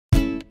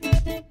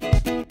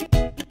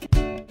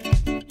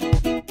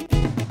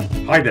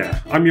Hi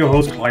there, I'm your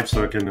host Clive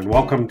Sirkin, and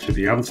welcome to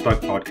the Unstuck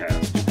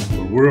podcast,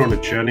 where we're on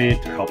a journey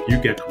to help you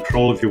get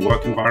control of your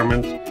work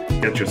environment,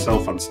 get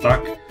yourself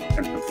unstuck,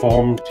 and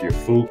perform to your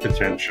full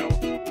potential.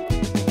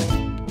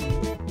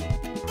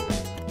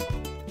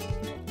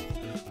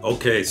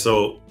 Okay,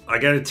 so I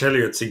got to tell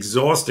you, it's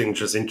exhausting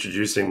just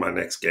introducing my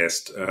next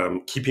guest.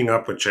 Keeping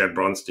up with Chad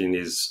Bronstein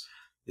is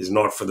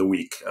not for the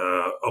weak.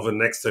 Over the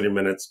next 30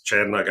 minutes,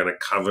 Chad and I are going to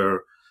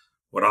cover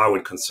what I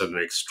would consider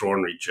an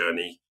extraordinary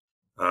journey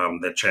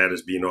that Chad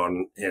has been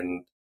on,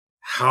 and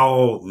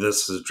how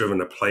this has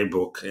driven a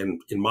playbook,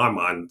 and in my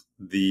mind,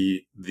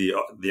 the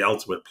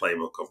ultimate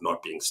playbook of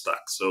not being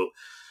stuck. So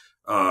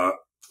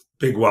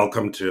big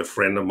welcome to a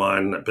friend of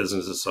mine, a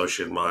business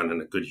associate of mine, and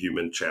a good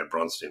human, Chad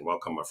Bronstein.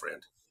 Welcome, my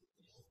friend.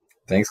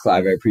 Thanks,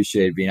 Clive. I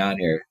appreciate being on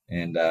here,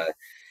 and I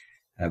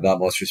have the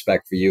utmost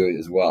respect for you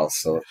as well.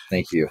 So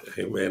thank you.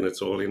 Hey, man,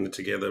 it's all in it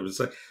together.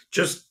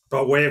 Just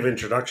by way of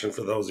introduction,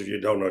 for those of you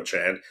who don't know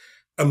Chad,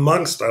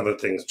 amongst other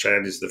things,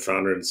 Chad is the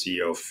founder and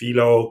CEO of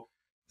Fyllo,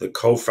 the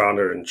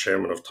co-founder and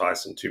chairman of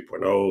Tyson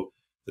 2.0,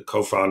 the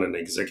co-founder and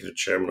executive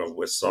chairman of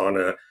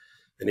Wesana,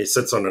 and he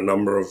sits on a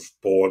number of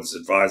boards,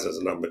 advises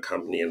a number of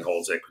companies, and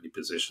holds equity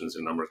positions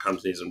in a number of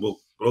companies. And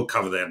we'll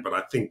cover that. But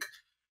I think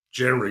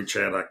generally,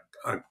 Chad,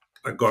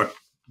 I got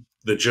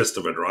the gist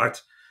of it,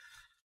 right?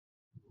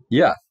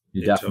 Yeah,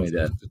 you definitely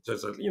did.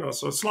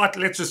 So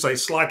slightly, let's just say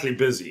slightly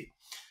busy.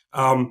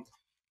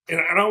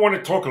 And I want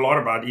to talk a lot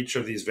about each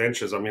of these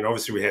ventures. I mean,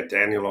 obviously, we had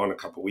Daniel on a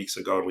couple of weeks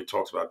ago, and we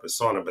talked about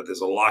Wesana, but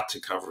there's a lot to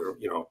cover.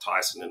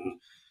 Tyson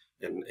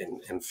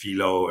and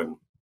Fyllo and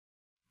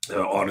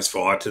Artists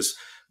for Artists.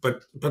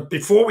 But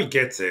before we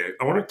get there,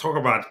 I want to talk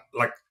about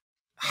like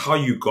how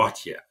you got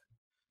here.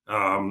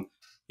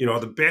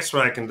 The best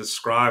way I can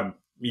describe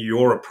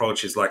your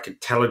approach is like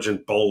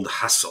intelligent, bold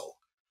hustle.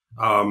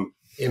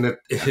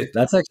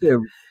 That's actually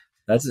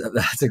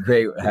that's a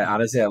great.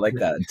 Honestly, I like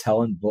that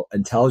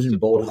intelligent,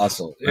 bold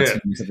hustle. That's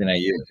something I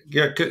use.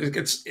 Yeah,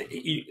 it's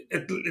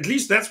at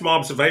least that's my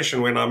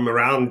observation when I'm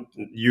around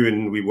you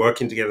and we're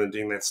working together and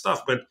doing that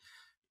stuff. But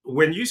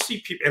when you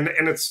see people,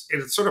 and it's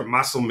sort of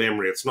muscle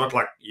memory. It's not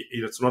like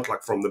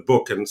from the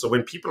book. And so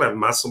when people have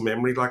muscle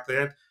memory like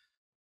that,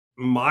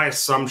 my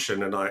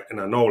assumption, and I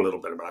know a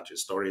little bit about your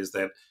story, is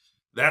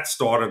that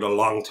started a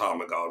long time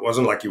ago. It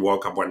wasn't like you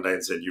woke up one day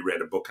and said you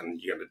read a book and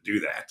you're going to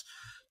do that.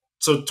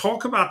 So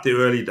talk about the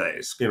early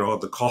days,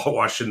 the car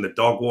washing, the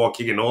dog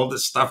walking, and all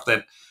this stuff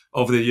that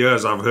over the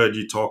years I've heard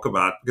you talk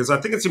about, because I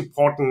think it's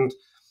important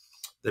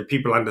that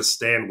people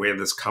understand where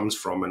this comes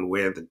from and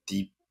where the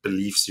deep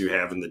beliefs you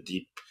have and the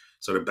deep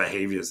sort of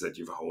behaviors that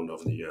you've honed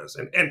over the years.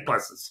 And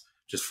plus, it's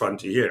just fun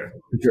to hear.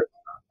 Sure.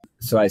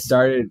 So I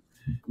started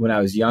when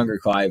I was younger,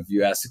 Clive.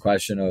 You asked the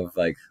question of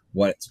like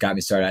what got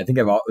me started. I think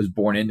it was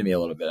born into me a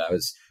little bit.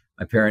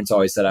 My parents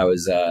always said I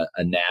was a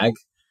nag, and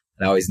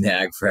I always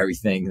nagged for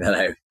everything that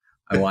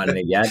I wanted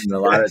to get. And a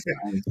lot of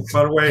times,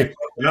 by the way,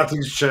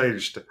 nothing's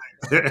changed.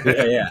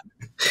 yeah.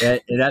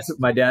 And that's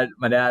what my dad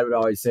would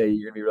always say,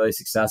 you're gonna be really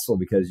successful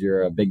because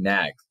you're a big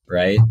nag,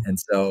 right? And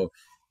so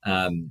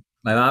my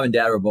mom and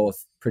dad were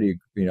both pretty,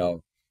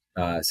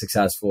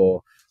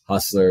 successful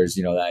hustlers,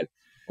 that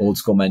old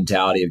school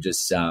mentality of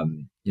just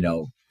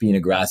being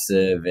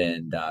aggressive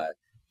and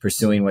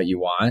pursuing what you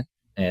want.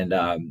 And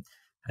I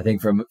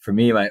think for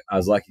me, I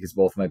was lucky because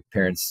both of my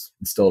parents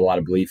instilled a lot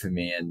of belief in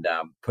me and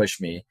pushed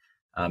me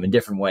in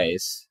different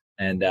ways.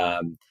 And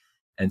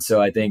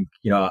so I think,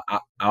 I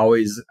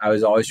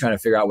was always trying to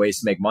figure out ways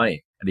to make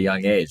money at a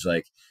young age,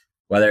 like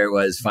whether it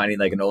was finding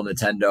like an old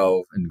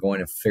Nintendo and going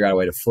to figure out a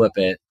way to flip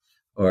it,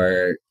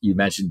 or you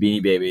mentioned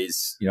Beanie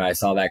Babies. I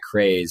saw that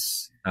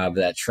craze of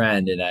that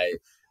trend, and I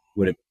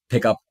would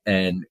pick up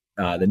the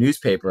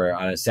newspaper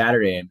on a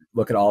Saturday and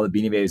look at all the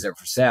Beanie Babies that are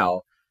for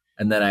sale.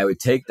 And then I would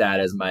take that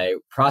as my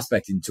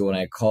prospecting tool, and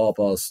I'd call up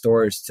all the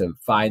stores to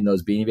find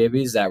those Beanie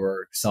Babies that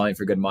were selling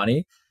for good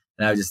money.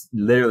 And I would just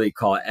literally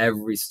call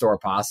every store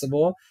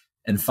possible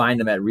and find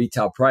them at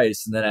retail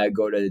price. And then I'd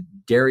go to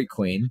Dairy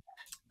Queen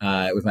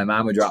with my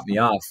mom, would drop me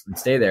off and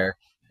stay there.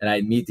 And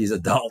I'd meet these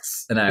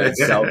adults and I would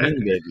sell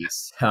Beanie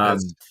Babies.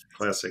 That's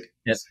classic.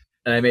 Yes.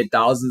 And I made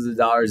thousands of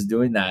dollars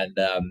doing that.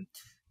 And,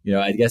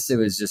 I guess it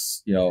was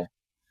just,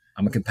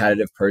 I'm a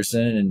competitive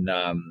person,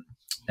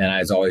 and I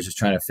was always just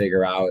trying to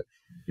figure out,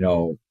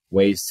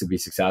 ways to be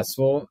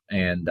successful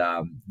and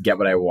get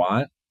what I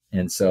want.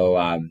 And so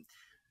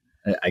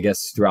I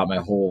guess throughout my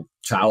whole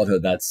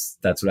childhood, that's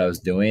what I was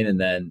doing. And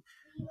then,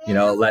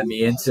 led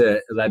me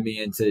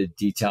into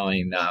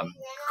detailing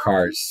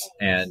cars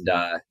and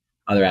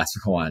other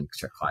aspects. Hold on,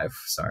 Clive.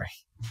 Sorry.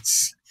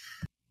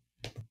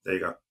 There you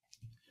go.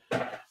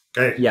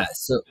 Okay. Yeah.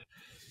 So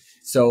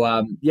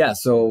my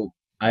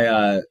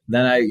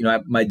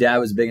dad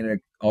was big into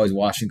always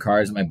washing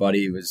cars, and my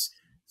buddy was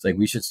like,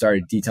 we should start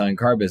a detailing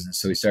car business.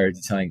 So we started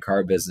detailing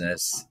car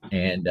business,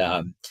 and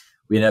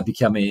we ended up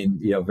becoming,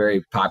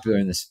 very popular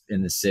in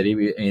the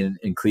city.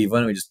 In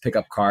Cleveland, we just pick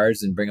up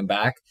cars and bring them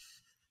back,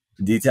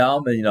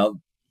 detail them. And,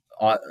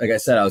 like I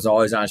said, I was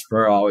always an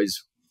entrepreneur,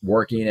 always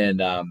working.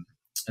 And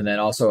and then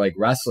also like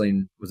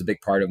wrestling was a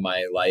big part of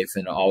my life,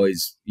 and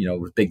always,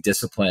 was big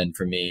discipline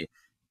for me,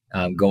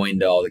 going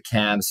to all the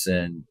camps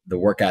and the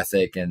work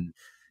ethic, and,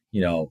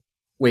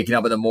 waking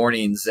up in the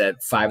mornings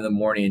at 5 a.m.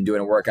 and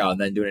doing a workout,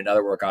 and then doing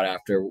another workout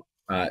after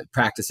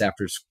practice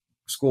after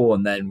school,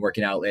 and then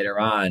working out later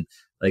on.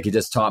 Like, it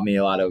just taught me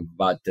a lot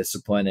about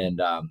discipline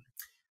and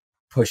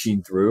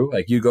pushing through.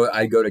 Like,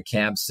 I'd go to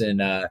camps in,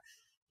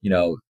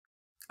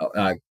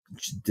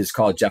 just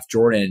call it Jeff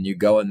Jordan, and you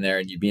go in there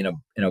and you'd be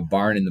in a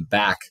barn in the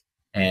back,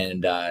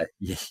 and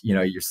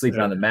you're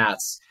sleeping on the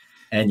mats,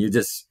 and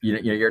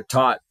you're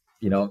taught,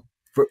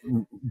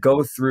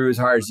 go through as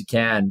hard as you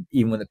can,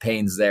 even when the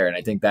pain's there. And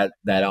I think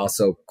that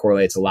also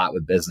correlates a lot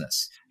with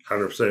business.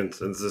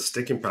 100%. It's the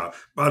sticking power.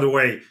 By the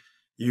way,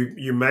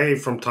 you may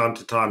from time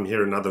to time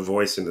hear another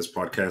voice in this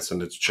podcast,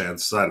 and it's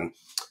Chad's son,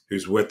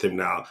 who's with him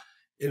now.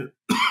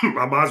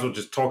 I might as well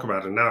just talk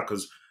about it now,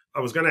 because I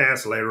was going to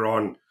ask later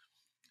on,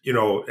 you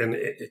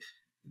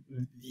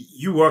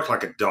work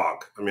like a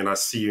dog. I mean, I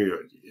see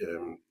you,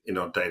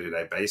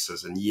 day-to-day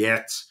basis, and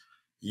yet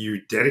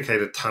you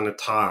dedicate a ton of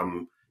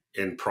time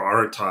and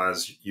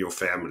prioritize your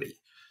family.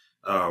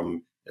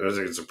 And I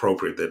think it's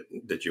appropriate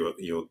that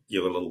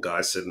your little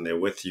guy sitting there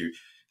with you.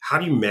 How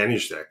do you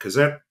manage that? Because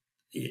that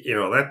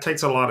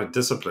takes a lot of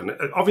discipline.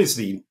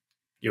 Obviously,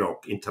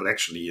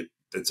 intellectually,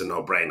 it's a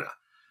no-brainer.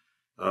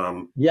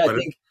 I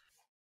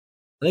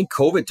think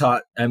COVID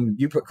taught,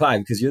 you put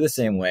Clive, because you're the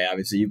same way.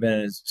 Obviously, you've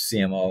been a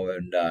CMO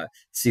and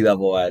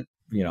C-level at,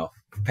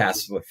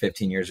 past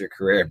 15 years of your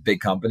career at big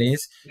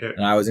companies. Yeah.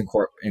 And I was in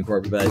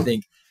corporate, but I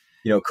think,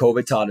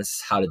 COVID taught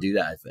us how to do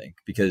that, I think,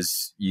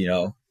 because,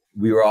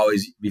 we were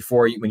always,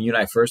 when you and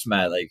I first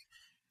met, like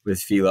with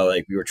Fyllo,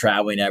 like we were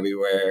traveling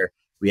everywhere.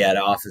 We had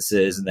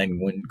offices. And then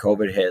when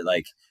COVID hit,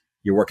 like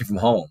you're working from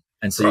home.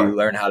 And so you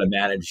learn how to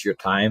manage your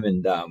time.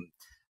 And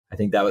I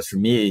think that was, for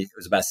me, it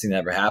was the best thing that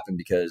ever happened,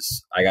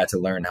 because I got to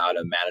learn how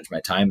to manage my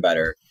time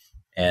better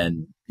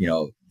and,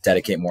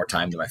 dedicate more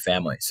time to my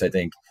family. So I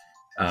think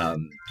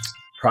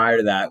prior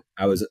to that,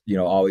 I was,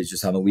 always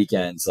just on the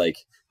weekends, like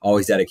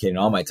always dedicating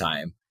all my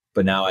time.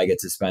 But now I get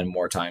to spend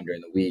more time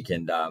during the week,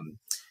 and I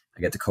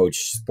get to coach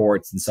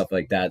sports and stuff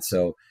like that.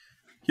 So,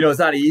 it's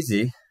not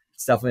easy.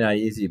 It's definitely not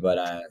easy, but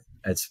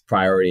it's a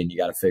priority, and you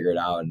got to figure it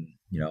out. And,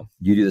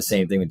 you do the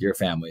same thing with your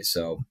family.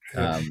 So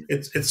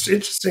it's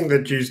interesting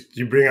that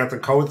you bring out the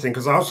COVID thing,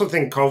 because I also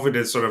think COVID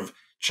has sort of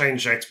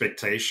changed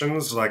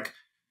expectations. Like,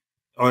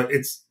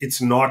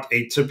 it's not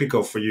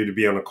atypical for you to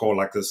be on a call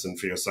like this, and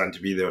for your son to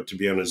be there, to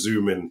be on a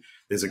Zoom, and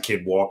there's a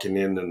kid walking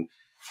in, and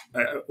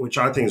which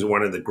I think is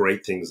one of the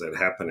great things that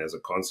happen as a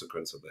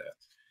consequence of that.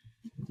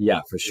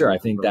 Yeah, for sure. I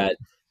think that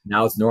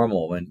now it's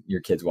normal when your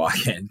kids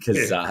walk in, because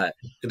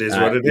it is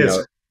what it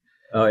is.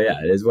 Oh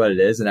yeah, it is what it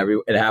is,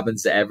 and it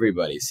happens to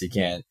everybody. So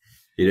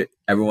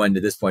everyone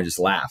to this point just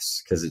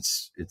laughs, because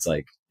it's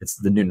like it's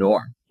the new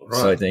norm.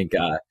 Right. So I think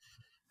that,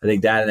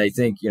 and I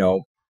think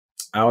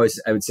I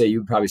would say, you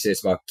would probably say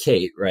this about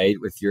Kate, right,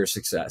 with your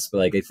success, but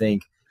like I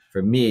think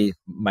for me,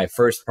 my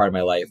first part of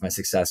my life, my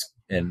success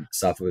and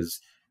stuff was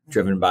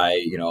driven by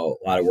a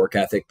lot of work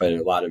ethic, but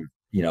a lot of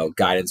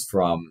guidance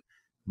from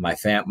my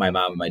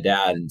mom and my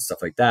dad and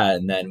stuff like that.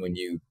 And then when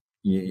you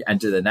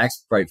enter the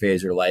next bright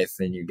phase of your life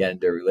and you get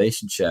into a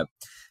relationship,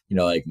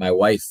 like my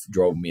wife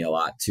drove me a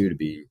lot too to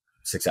be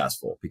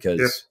successful,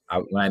 because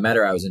when I met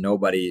her, I was a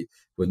nobody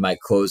with my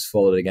clothes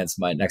folded next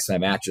to my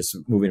mattress,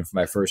 moving from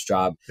my first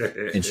job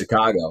in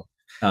Chicago.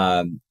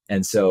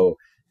 And so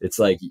it's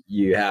like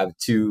you have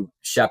two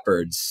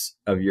shepherds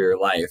of your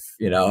life,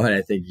 and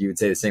I think you would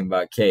say the same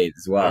about Kate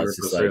as well. 100%. It's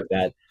just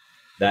like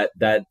that,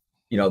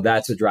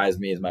 that's what drives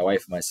me, is my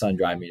wife and my son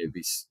drive me to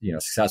be,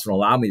 successful, and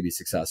allow me to be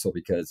successful,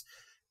 because,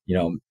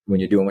 when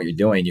you're doing what you're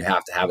doing, you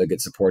have to have a good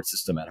support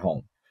system at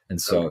home.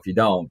 And so if you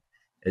don't,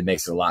 it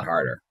makes it a lot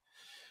harder.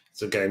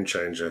 It's a game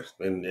changer.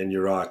 And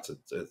you're right.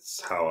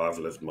 It's how I've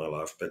lived my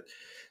life. But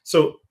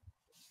so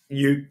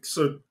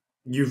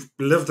you've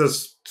lived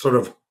this sort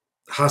of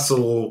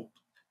hustle,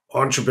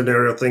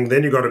 entrepreneurial thing.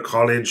 Then you go to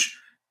college.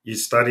 You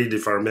studied,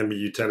 if I remember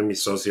you telling me,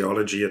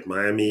 sociology at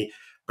Miami,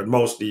 but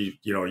mostly,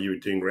 you were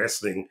doing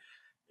wrestling.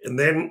 And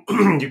then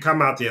you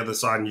come out the other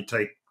side and you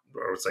take,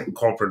 I would say,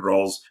 corporate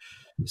roles,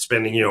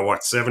 spending,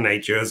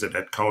 7-8 years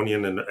at Coney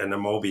and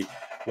Amobi.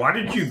 Why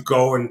did you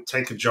go and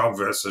take a job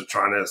versus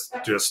trying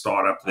to do a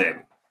startup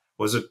then?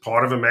 Was it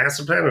part of a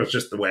master plan, or was it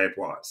just the way it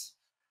was?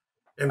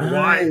 And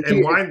why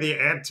the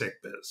ad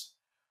tech biz?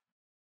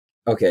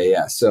 Okay,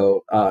 yeah.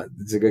 So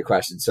it's a good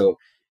question. So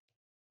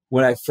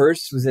when I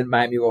first was in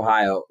Miami,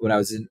 Ohio, when I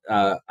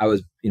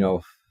was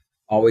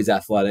always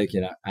athletic,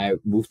 and I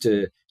moved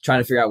to trying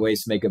to figure out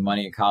ways to make good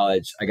money in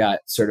college. I got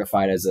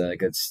certified as a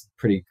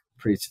pretty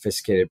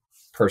sophisticated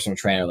personal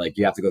trainer. Like,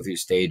 you have to go through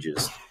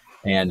stages.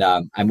 And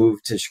I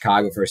moved to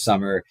Chicago for a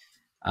summer.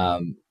 My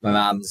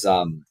mom was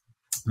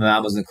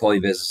in the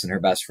clothing business, and her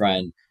best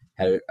friend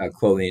had a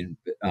clothing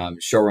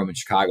showroom in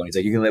Chicago. And he's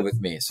like, "You can live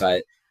with me." So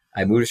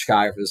I moved to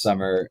Chicago for the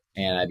summer,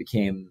 and I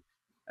became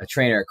a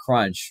trainer at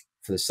Crunch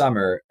for the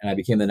summer. And I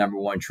became the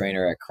 #1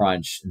 trainer at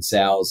Crunch in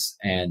sales.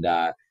 And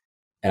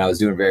and I was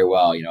doing very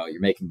well. You know,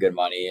 you're making good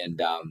money.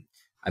 And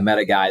I met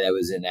a guy that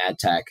was in ad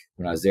tech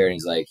when I was there, and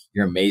he's like,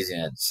 "You're amazing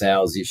at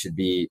sales. You should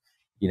be,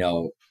 you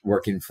know,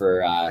 working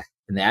for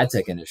in the ad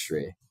tech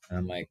industry." And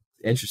I'm like,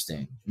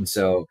 interesting. And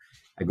so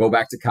I go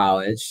back to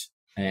college,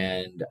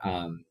 and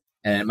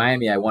in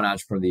Miami, I won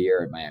Entrepreneur of the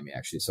Year at Miami,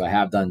 actually. So I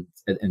have done,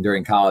 and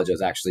during college, I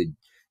was actually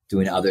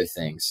doing other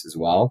things as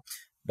well.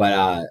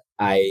 But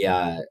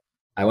I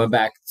went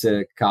back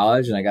to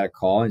college and I got a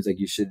call. And he's like,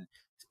 "You should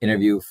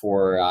interview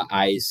for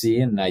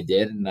IEC," and I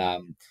did. And I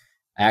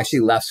actually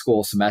left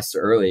school a semester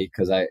early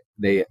because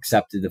they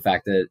accepted the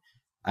fact that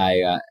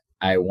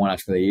I won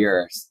Entrepreneur of the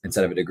Year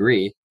instead of a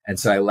degree. And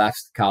so I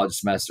left college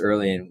semester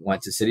early and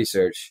went to City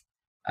Search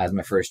as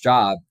my first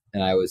job.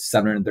 And I was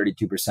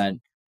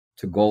 732%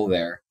 to goal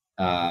there.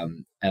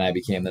 And I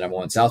became the number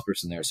one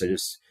salesperson there. So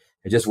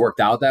it just worked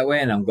out that way.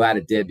 And I'm glad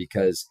it did,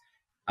 because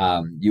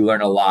you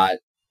learn a lot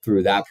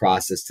through that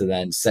process to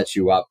then set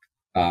you up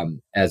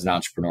as an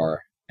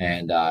entrepreneur.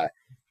 And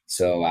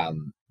so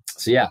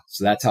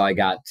that's how I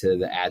got to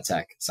the ad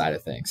tech side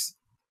of things.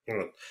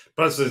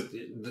 But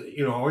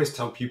I always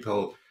tell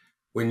people,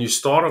 when you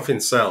start off in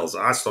sales,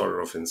 I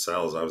started off in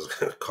sales. I was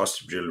a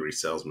costume jewelry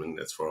salesman.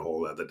 That's for a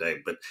whole other day.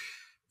 But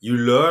you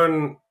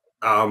learn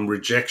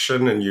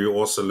rejection, and you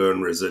also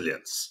learn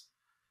resilience.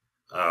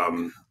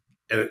 And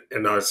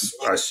I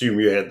assume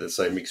you had the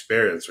same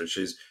experience, which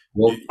is,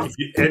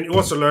 and you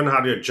also learn how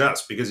to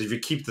adjust, because if you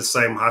keep the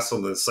same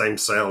hustle, the same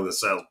sale, the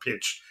sales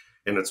pitch,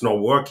 and it's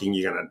not working,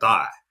 you're going to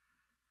die.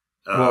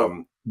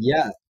 When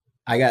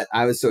I got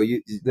the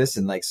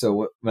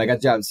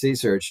job at City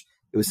Search,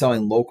 it was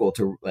selling local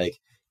to, like,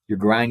 you're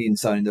grinding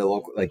selling to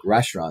local, like,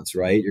 restaurants,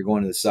 right? You're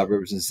going to the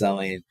suburbs and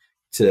selling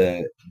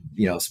to,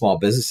 you know, small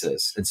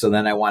businesses. And so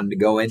then I wanted to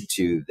go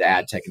into the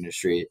ad tech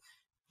industry.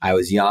 I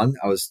was young.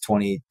 I was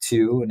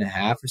 22 and a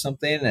half or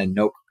something. And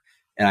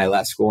I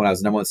left school and I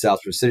was number one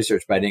salesperson for City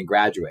Search, but I didn't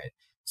graduate.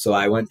 So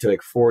I went to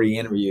like 40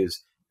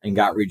 interviews and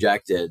got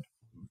rejected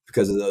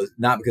because of those,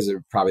 not because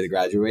of probably the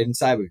graduating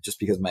side, but just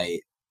because my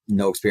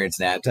no experience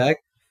in ad tech.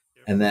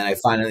 And then I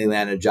finally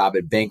landed a job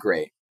at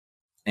Bankrate.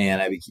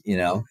 And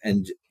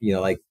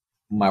like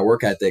my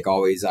work ethic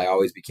I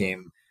always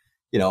became,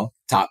 you know,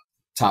 top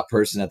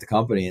person at the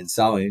company in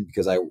selling,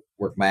 because I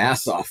worked my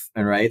ass off.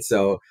 And right.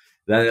 So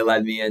then it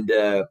led me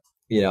into,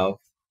 you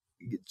know,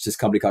 just a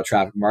company called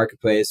Traffic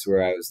Marketplace,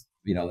 where I was,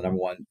 you know, the number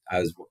one, I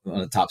was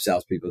one of the top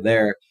salespeople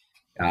there.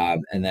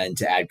 And then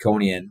to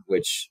Adconian,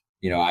 which,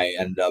 you know, I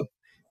ended up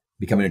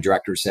becoming a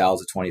director of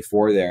sales at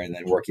 24 there, and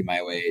then working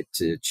my way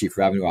to chief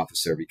revenue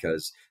officer,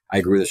 because I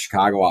grew the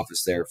Chicago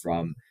office there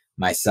from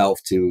myself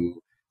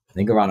to, I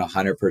think, around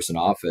 100-person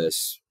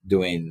office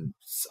doing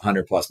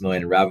 100+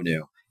 million in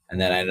revenue. And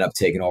then I ended up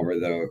taking over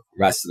the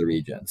rest of the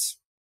regions.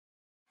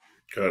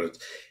 Got it.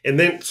 And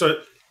then,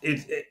 so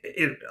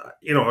it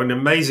you know, an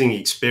amazing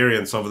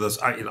experience of this.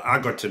 I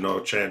got to know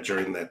Chad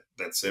during that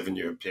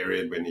 7-year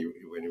period when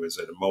he was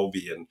at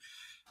Moby and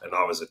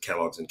I was at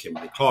Kellogg's and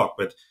Kimberly-Clark.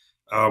 But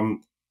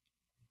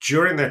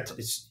during that,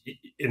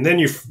 and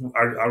then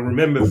I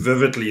remember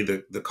vividly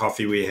the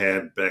coffee we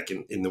had back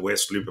in the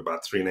West Loop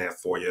about 3.5,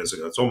 4 years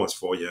ago. It's almost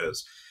 4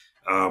 years.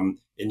 And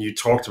you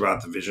talked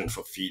about the vision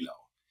for Fyllo.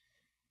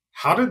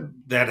 How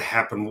did that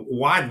happen?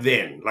 Why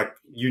then? Like,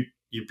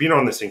 you've been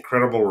on this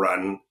incredible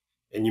run,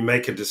 and you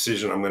make a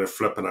decision, I'm going to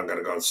flip and I'm going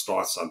to go and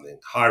start something.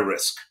 High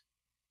risk,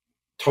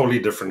 totally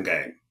different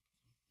game.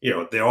 You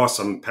know, there are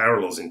some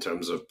parallels in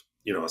terms of,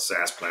 you know, a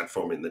SaaS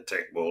platform in the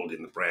tech world,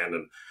 in the brand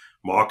and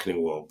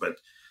marketing world. But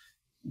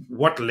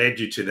what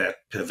led you to that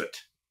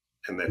pivot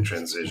and that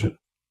transition?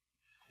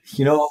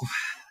 You know,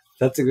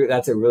 that's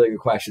a really good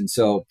question.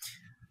 So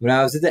when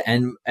I was at the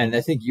end, and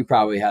I think you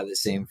probably had the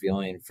same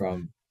feeling,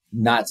 from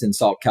not to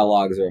insult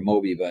Kellogg's or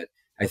Moby, but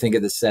I think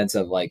of the sense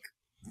of like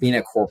being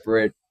a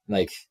corporate,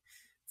 like,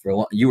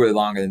 you were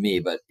longer than me,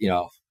 but, you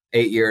know,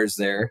 8 years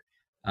there.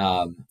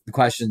 The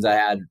questions I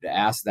had to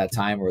ask at that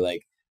time were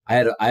like, I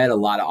had a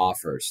lot of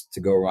offers to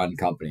go run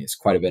companies,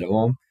 quite a bit of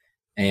them.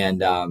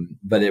 And,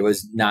 but it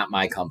was not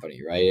my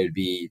company, right? It would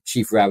be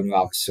chief revenue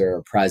officer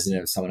or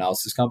president of someone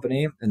else's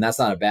company. And that's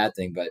not a bad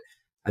thing, but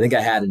I think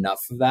I had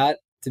enough of that,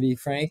 to be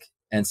frank.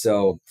 And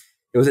so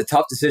it was a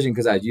tough decision,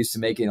 because I was used to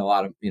making a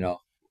lot of, you know,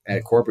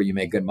 at corporate, you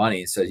make good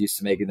money. So I was used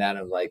to making that.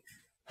 And like,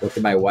 looked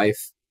at my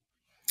wife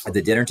at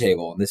the dinner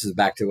table. And this is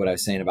back to what I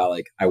was saying about,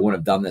 like, I wouldn't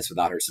have done this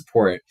without her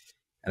support.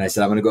 And I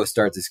said, I want to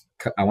start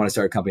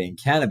a company in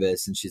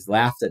cannabis. And she's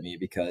laughed at me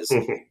because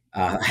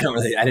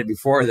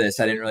before this,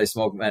 I didn't really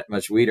smoke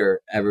much weed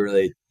or ever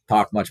really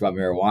talk much about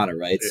marijuana.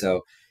 Right. Yeah.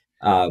 So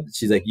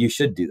she's like, you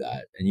should do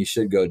that, and you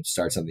should go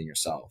start something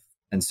yourself.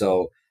 And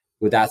so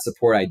with that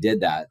support, I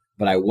did that,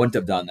 but I wouldn't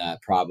have done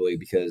that probably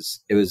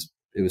because it was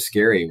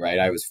scary. Right.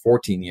 I was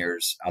 14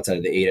 years outside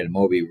of the 8 at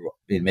Moby,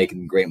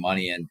 making great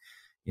money and,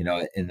 you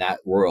know, in that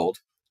world.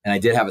 And I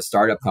did have a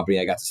startup company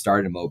I got to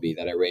start in Moby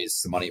that I raised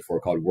some money for,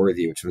 called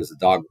Worthy, which was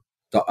a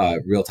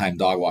real-time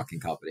dog walking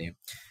company.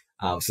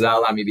 So that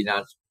allowed me to be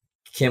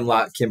Kim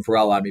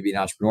Perrell allowed me to be an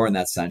entrepreneur in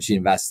that sense. She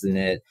invested in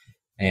it,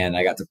 and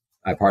I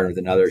partnered with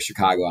another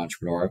Chicago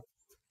entrepreneur.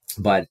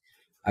 But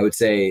I would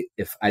say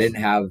if I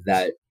didn't have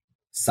that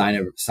sigh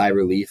of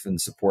relief and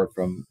support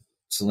from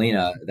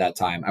Selena at that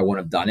time, I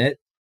wouldn't have done it.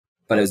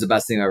 But it was the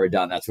best thing I've ever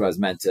done. That's what I was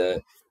meant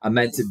to. I'm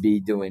meant to be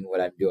doing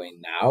what I'm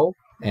doing now.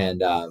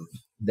 And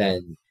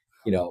then,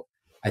 you know,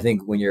 I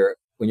think when you're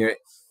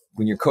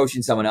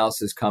coaching someone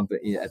else's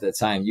company at the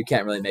time, you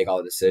can't really make all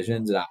the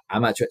decisions. And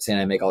I'm not saying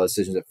I make all the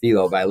decisions at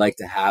Fyllo, but I like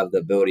to have the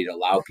ability to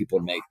allow people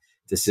to make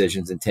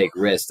decisions and take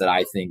risks that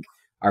I think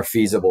are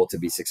feasible to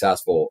be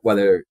successful.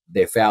 Whether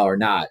they fail or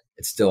not,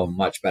 it's still a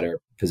much better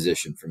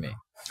position for me.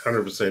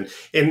 100%.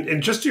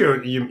 And just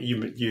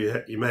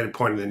you made a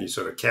point, and then you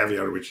sort of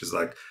caveat, which is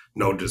like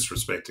no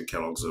disrespect to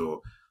Kellogg's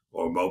or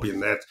Moby,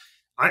 and that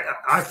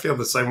I feel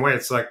the same way.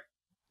 It's like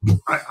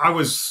I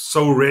was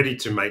so ready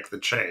to make the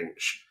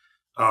change,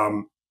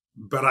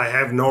 but I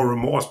have no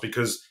remorse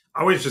because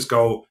I always just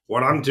go,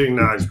 what I'm doing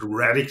now is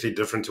radically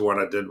different to what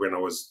I did when I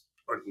was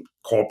in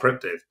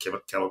corporate at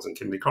Kellogg's and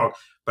Kimberly-Clark,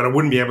 but I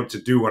wouldn't be able to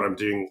do what I'm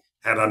doing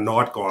had I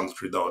not gone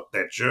through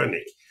that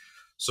journey.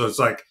 So it's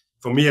like,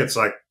 for me, it's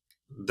like,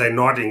 they're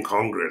not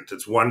incongruent.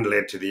 It's one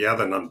led to the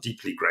other, and I'm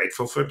deeply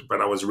grateful for it,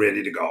 but I was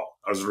ready to go.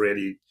 I was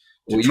ready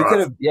to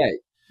try.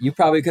 You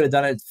probably could have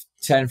done it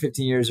 10,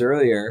 15 years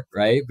earlier,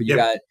 right? But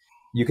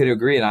you could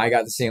agree, and I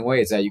got the same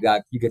way, is that you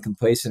get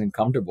complacent and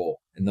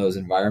comfortable in those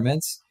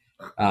environments.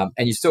 And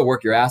you still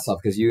work your ass off,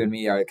 because you and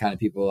me are the kind of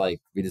people, like,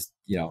 we just,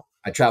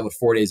 I traveled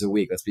 4 days a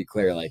week. Let's be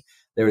clear. Like,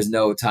 there was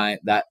no time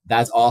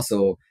that's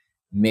also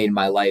made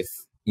my life,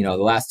 the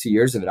last 2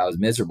 years of it, I was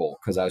miserable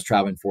because I was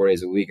traveling 4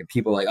 days a week, and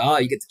people are like, oh,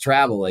 you get to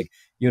travel. Like,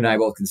 you and I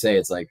both can say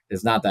it's like,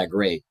 it's not that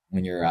great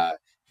when you're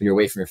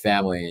away from your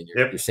family and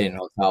you're staying in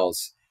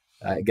hotels.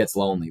 It gets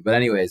lonely. But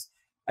anyways,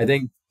 I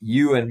think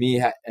you and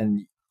me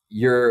and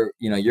you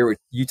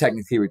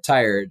technically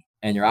retired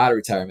and you're out of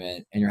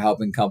retirement and you're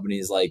helping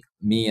companies like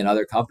me and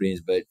other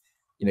companies, but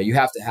you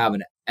have to have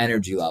an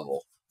energy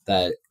level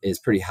that is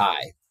pretty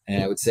high.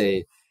 And I would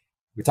say,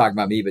 we're talking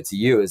about me, but to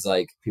you, is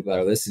like, people that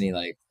are listening,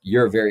 like,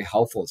 you're very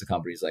helpful to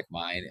companies like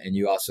mine. And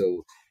you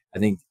also, I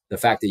think the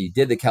fact that you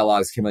did the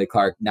Kellogg's,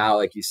 Kimberly-Clark, now,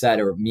 like you said,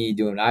 or me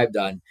doing what I've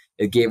done,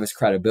 it gave us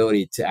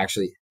credibility to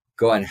actually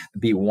go and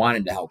be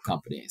wanting to help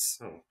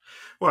companies.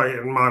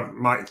 Well,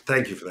 my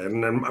thank you for that.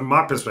 And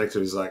my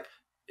perspective is like,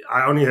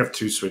 I only have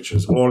two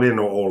switches, all in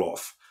or all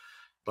off.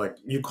 Like,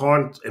 you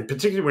can't, and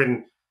particularly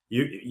when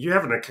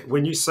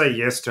when you say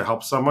yes to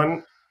help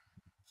someone,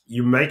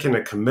 you're making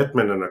a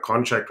commitment and a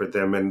contract with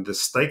them, and the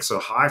stakes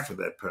are high for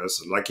that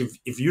person. Like,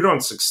 if you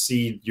don't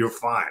succeed, you're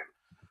fine.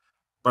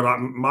 But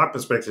my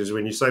perspective is,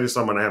 when you say to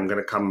someone, hey, I'm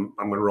going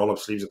to roll up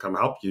sleeves and come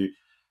help you,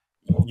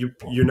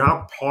 you're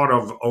now part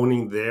of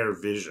owning their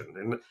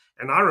vision.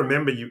 And I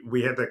remember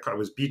we had that, it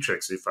was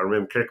Beatrix, if I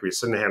remember correctly, we were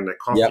sitting there having that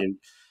coffee, yep.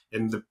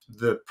 And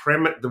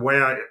the way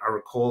I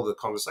recall the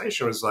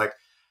conversation was like,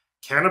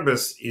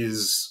 cannabis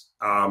is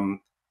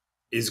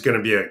going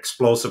to be an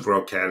explosive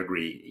growth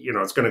category.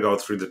 It's going to go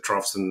through the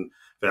troughs and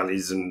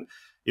valleys, and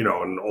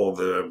and all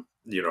the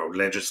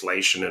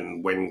legislation,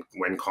 and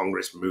when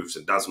Congress moves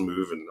and doesn't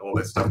move and all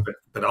that stuff.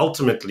 But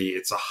ultimately,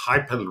 it's a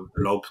hyper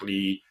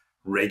locally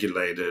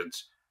regulated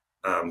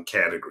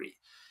category,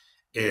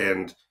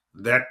 and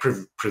that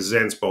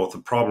presents both a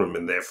problem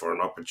and therefore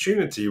an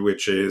opportunity,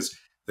 which is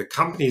the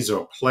companies who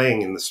are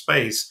playing in the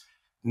space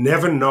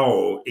never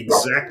know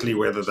exactly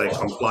whether they're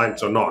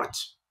compliant or not.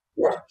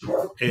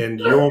 And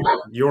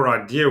your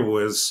idea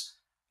was,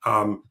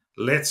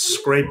 let's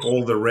scrape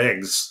all the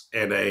regs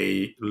at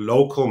a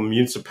local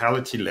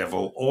municipality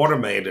level,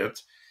 automate it,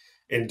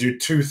 and do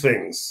two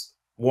things.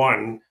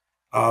 One,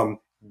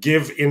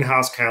 give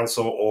in-house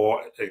counsel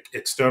or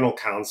external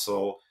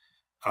counsel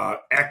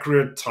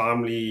accurate,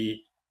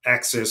 timely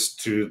access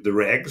to the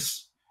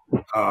regs.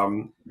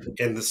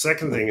 And the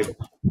second thing is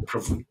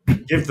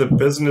give the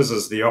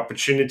businesses the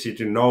opportunity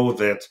to know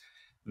that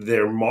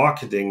their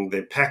marketing,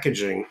 their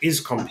packaging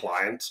is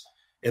compliant,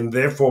 and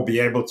therefore be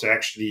able to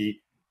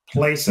actually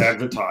place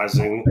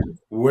advertising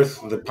with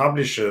the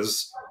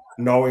publishers,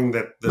 knowing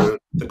that the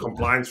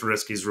compliance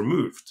risk is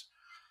removed.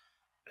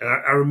 And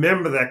I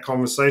remember that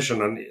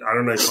conversation, and I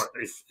don't know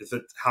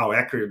if how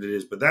accurate it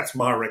is, but that's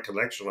my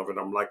recollection of it.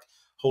 I'm like,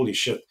 holy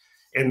shit.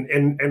 And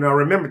I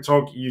remember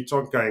you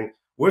going,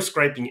 we're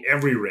scraping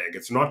every reg.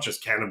 It's not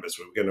just cannabis.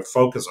 We're going to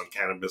focus on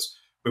cannabis,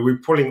 but we're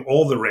pulling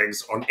all the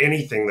regs on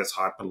anything that's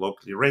hyper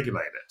locally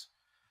regulated.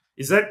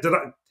 Is that,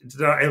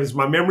 was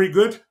my memory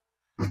good?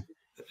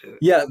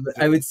 Yeah,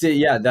 I would say,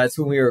 yeah, that's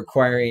when we were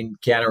acquiring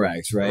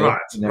Canarags, right? Right,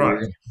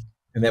 right.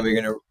 And then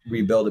we're going to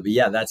rebuild it. But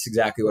yeah, that's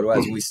exactly what it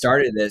was. When we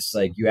started this,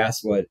 like, you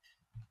asked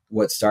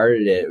what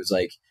started it. It was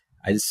like,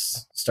 I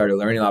just started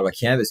learning a lot about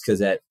cannabis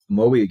because at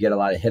Moby, we get a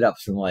lot of hit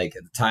ups from, like,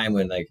 at the time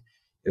when, like,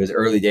 it was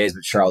early days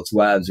with Charlotte's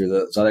Webs or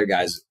those other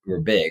guys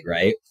were big,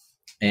 right?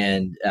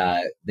 And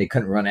they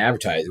couldn't run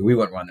advertising. We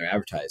wouldn't run their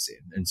advertising.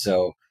 And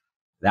so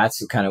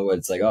that's kind of what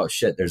it's like, oh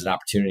shit, there's an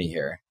opportunity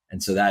here.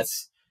 And so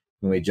that's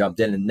when we jumped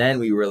in. And then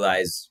we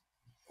realized,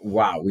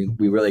 wow, we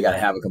really got to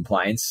have a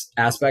compliance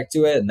aspect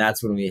to it. And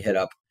that's when we hit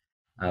up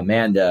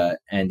Amanda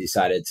and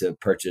decided to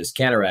purchase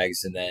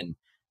Canarags. And then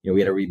we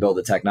had to rebuild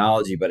the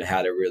technology, but it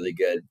had a really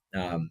good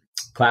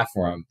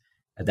platform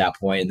at that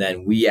point. And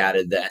then we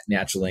added that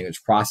natural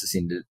language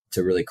processing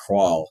to really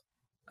crawl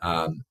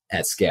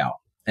at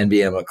scale and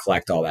be able to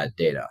collect all that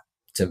data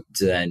to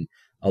then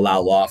allow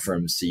law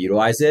firms to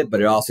utilize it.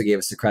 But it also gave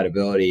us the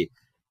credibility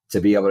to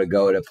be able to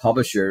go to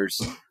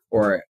publishers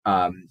or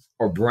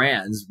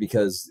brands,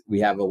 because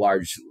we have a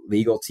large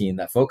legal team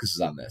that focuses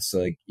on this.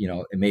 So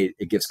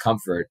it gives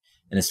comfort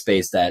in a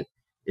space that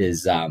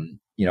is a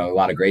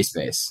lot of gray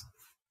space.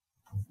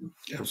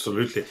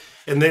 Absolutely.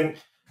 And then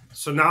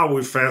so now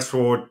we fast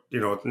forward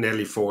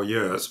nearly 4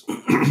 years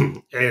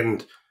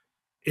and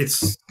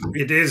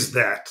it is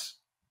that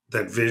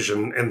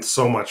vision and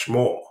so much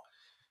more.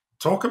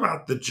 Talk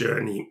about the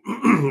journey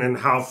and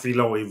how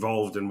Fyllo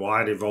evolved and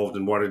why it evolved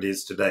and what it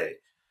is today.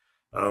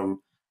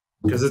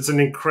 Because it's an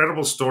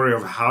incredible story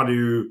of how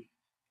to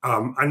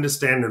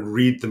understand and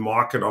read the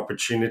market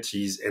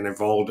opportunities and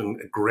evolve and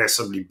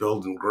aggressively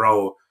build and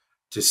grow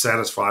to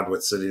satisfy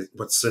what's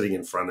sitting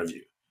in front of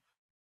you.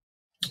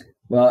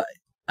 Well,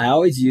 I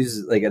always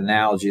use like an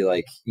analogy,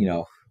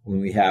 when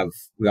we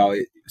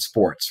always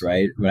sports,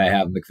 right? When I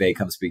have McVay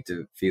come speak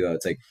to Fyllo,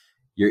 it's like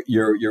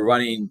you're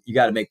running, you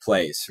got to make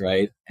plays,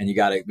 right? And you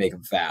got to make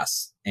them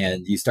fast,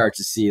 and you start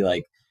to see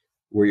like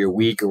where you're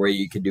weak or where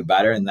you can do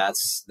better. And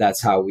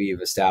that's how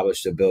we've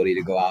established the ability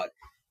to go out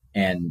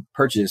and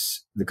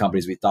purchase the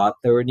companies we thought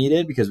that were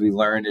needed, because we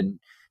learned. And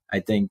I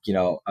think,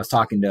 I was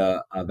talking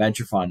to a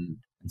venture fund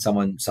and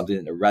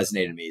something that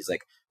resonated to me is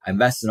like, I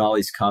invest in all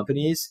these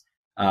companies,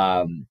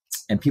 and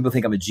people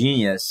think I'm a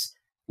genius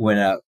when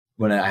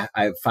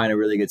I find a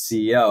really good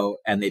CEO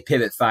and they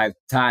pivot 5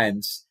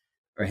 times,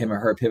 or him or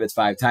her pivots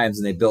 5 times,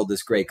 and they build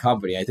this great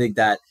company. I think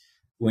that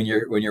when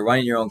you're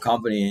running your own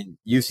company, and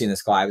you've seen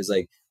this, Clive, is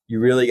like, you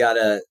really got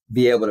to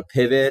be able to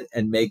pivot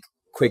and make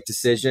quick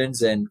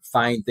decisions and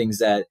find things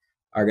that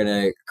are going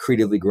to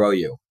creatively grow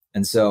you.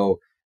 And so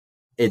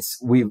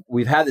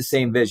we've had the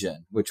same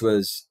vision, which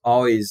was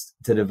always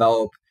to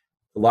develop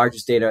the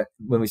largest data.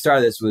 When we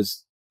started this,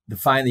 was to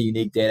find the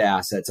unique data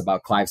assets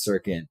about Clive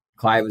Sirkin.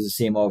 Clive was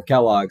the CMO of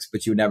Kellogg's,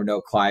 but you would never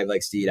know Clive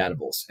likes to eat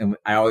edibles. And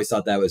I always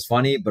thought that was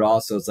funny, but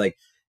also it's like,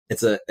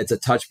 it's a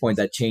touch point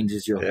that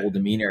changes your whole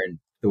demeanor and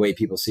the way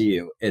people see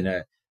you in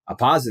a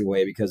positive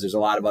way, because there's a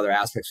lot of other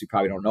aspects we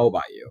probably don't know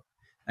about you.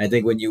 And I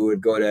think when you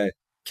would go to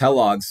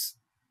Kellogg's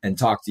and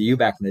talk to you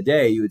back in the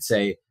day, you would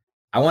say,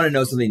 I want to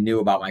know something new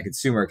about my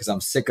consumer, because I'm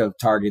sick of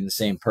targeting the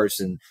same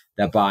person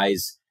that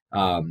buys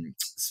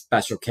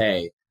Special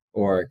K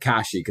or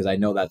Kashi, because I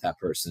know what that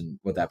person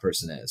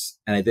is.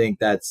 And I think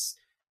that's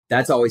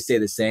always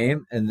stayed the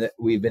same. And that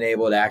we've been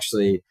able to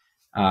actually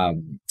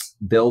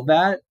build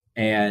that.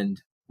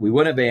 And we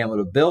wouldn't have been able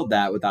to build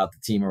that without the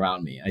team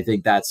around me. I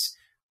think that's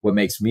what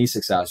makes me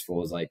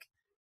successful, is like,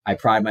 I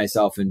pride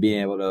myself in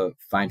being able to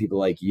find people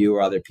like you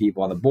or other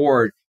people on the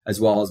board, as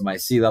well as my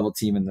C-level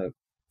team and the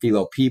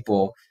Fyllo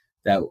people,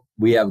 that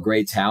we have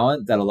great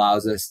talent that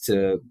allows us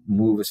to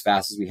move as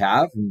fast as we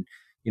have. And,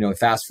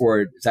 fast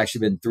forward, it's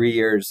actually been 3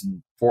 years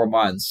and 4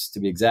 months to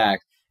be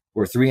exact.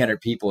 We're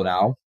 300 people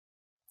now.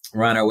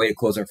 We're on our way to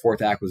close our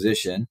 4th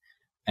acquisition,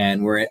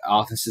 and we're at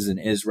offices in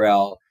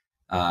Israel,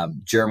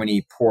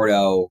 Germany,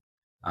 Porto,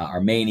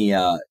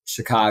 Armenia,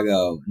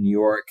 Chicago, New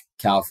York,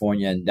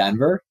 California, and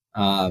Denver.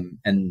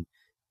 And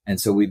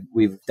so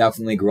we've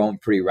definitely grown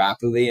pretty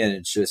rapidly. And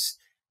it's just,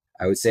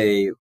 I would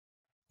say,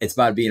 it's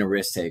about being a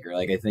risk taker.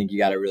 Like, I think you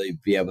got to really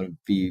be able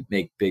to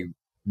make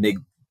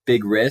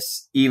big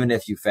risks, even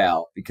if you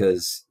fail,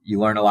 because you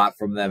learn a lot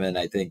from them. And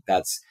I think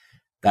that's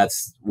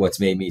what's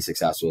made me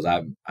successful, is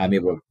I'm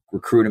able to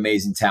recruit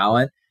amazing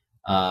talent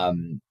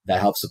that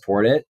helps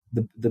support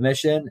the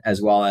mission,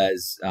 as well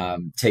as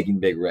taking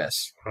big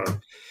risks.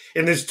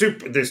 And there's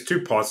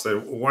two parts there.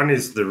 One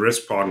is the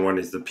risk part, and one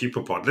is the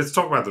people part. Let's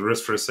talk about the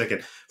risk for a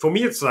second. For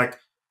me, it's like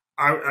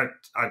a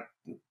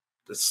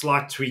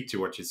slight tweak to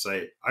what you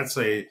say. I'd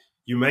say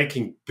you're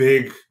making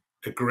big,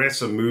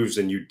 aggressive moves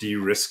and you're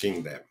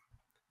de-risking them.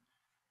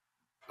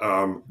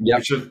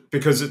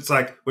 Because it's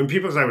like, when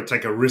people say I would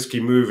take a risky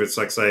move, it's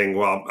like saying,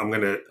 well, I'm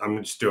gonna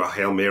just do a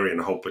Hail Mary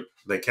and hope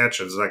they catch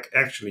it. It's like,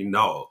 actually,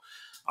 no,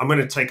 I'm going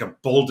to take a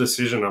bold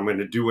decision. I'm going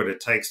to do what it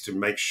takes to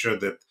make sure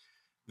that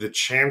the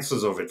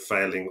chances of it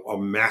failing are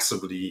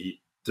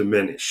massively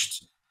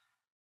diminished.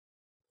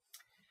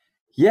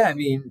 Yeah, I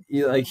mean,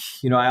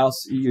 I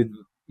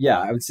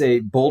would say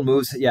bold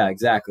moves. Yeah,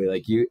 exactly.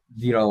 Like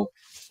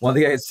one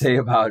thing I'd say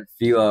about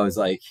Fyllo is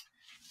like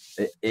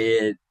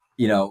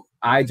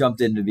I jumped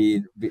into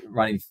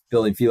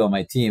building Fyllo on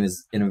my team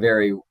is in a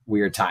very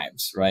weird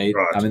times, right?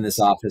 I'm in this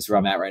office where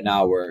I'm at right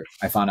now, where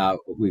I found out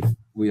we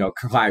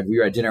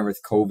were at dinner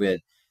with COVID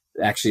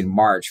actually in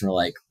March, and we're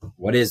like,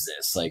 what is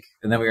this? Like,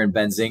 and then we were in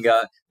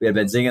Benzinga. We had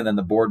Benzinga, and then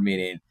the board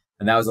meeting,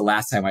 and that was the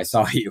last time I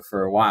saw you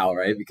for a while,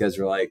 right? Because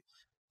we're like,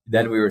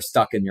 then we were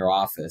stuck in your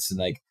office, and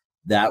like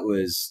that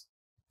was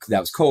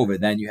COVID.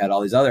 Then you had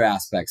all these other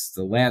aspects,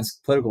 the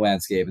political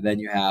landscape, and then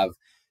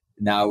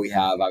now we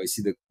have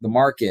obviously the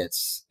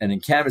markets, and in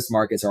cannabis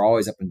markets are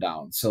always up and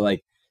down. So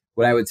like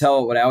what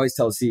I always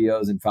tell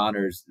CEOs and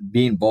founders,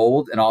 being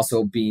bold and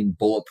also being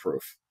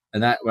bulletproof.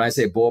 And that when I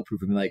say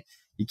bulletproof, I mean like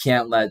you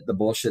can't let the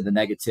bullshit, the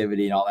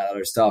negativity and all that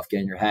other stuff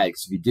get in your head.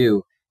 Because if you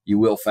do, you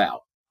will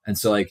fail. And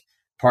so like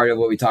part of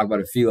what we talk about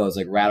at Fyllo is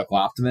like radical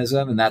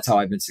optimism. And that's how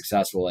I've been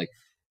successful. Like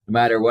no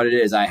matter what it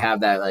is, I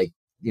have that like,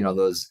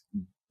 those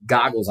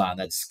goggles on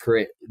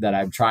that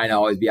I'm trying to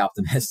always be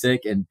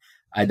optimistic, and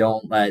I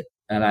don't let,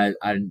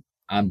 and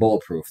I'm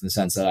bulletproof in the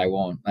sense that I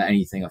won't let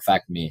anything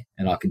affect me,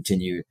 and I'll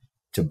continue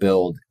to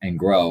build and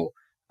grow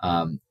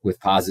with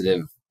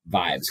positive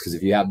vibes. Because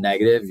if you have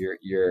negative, you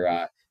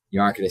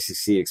aren't going to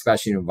succeed,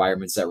 especially in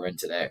environments that we're in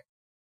today.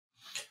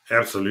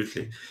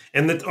 Absolutely.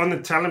 And on the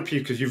talent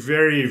piece, because you're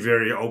very,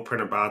 very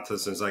open about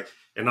this, and it's like,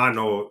 and I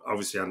know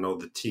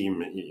the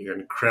team, you're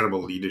an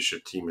incredible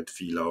leadership team at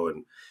Fyllo,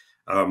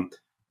 and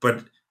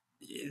but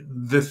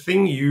the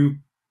thing you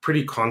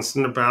pretty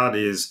constant about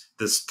is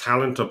this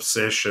talent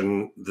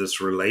obsession,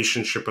 this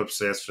relationship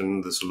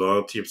obsession, this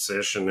loyalty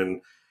obsession.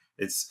 And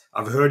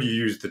I've heard you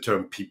use the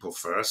term people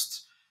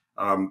first,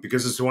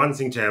 because it's one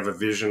thing to have a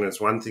vision.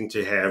 It's one thing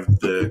to have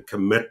the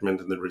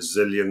commitment and the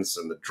resilience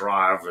and the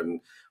drive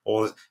and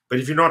all this, but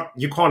if you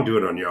can't do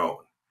it on your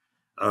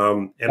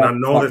own. And I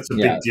know that's a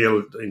big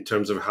deal in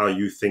terms of how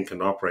you think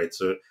and operate.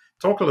 So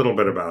talk a little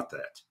bit about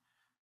that.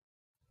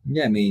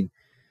 Yeah. I mean,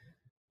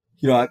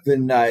 I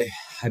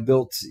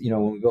built,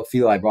 when we built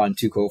Fyllo, I brought in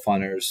two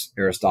co-founders,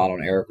 Aristotle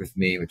and Eric, with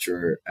me, which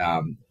were,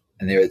 and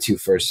they were the two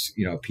first,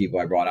 people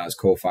I brought on as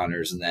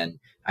co-founders. And then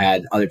I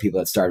had other people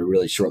that started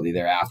really shortly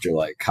thereafter,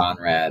 like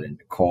Conrad and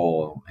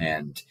Nicole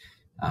and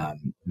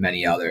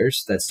many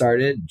others that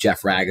started.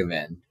 Jeff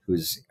Ragavan,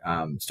 who's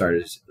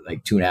started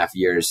like 2.5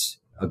 years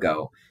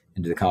ago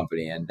into the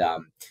company. And I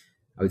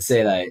would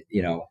say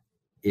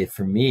that,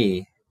 for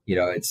me,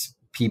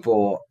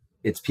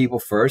 it's people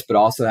first, but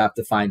also have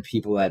to find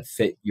people that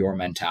fit your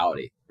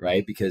mentality,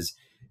 right? Because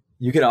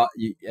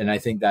and I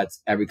think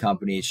that's every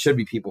company should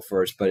be people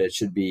first, but it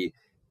should be,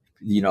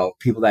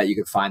 people that you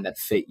can find that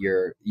fit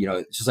your,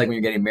 it's just like when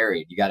you're getting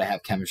married, you got to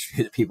have chemistry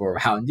with the people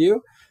around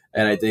you.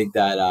 And I think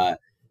that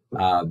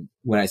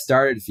when I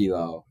started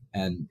Fyllo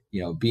and,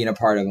 being a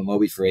part of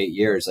Amobi for 8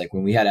 years, like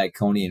when we had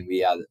Iconian, we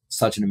had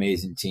such an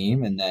amazing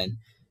team. And then,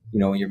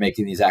 when you're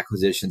making these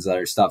acquisitions that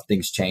are stuff,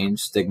 things change,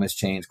 stigmas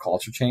change,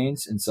 culture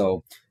change. And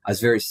so I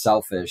was very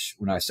selfish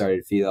when I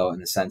started Fyllo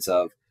in the sense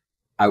of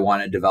I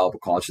want to develop a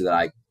culture that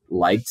I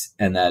liked,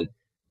 and that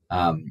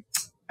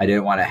I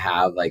didn't want to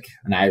have like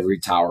an ivory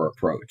tower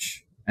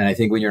approach. And I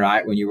think when you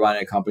run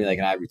a company like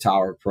an ivory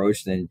tower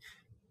approach, then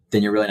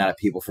you're really not a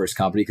people first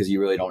company, because you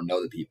really don't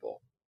know the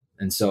people.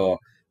 And so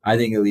I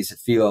think at least at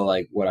Fyllo,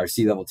 like what our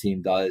C-level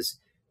team does,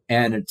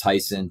 and at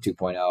Tyson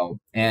 2.0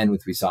 and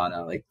with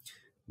Wisana, like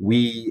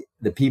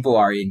the people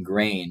are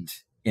ingrained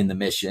in the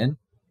mission,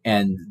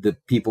 and the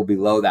people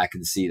below that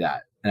can see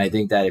that. And I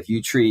think that if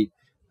you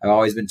I've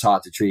always been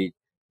taught to treat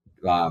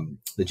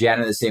the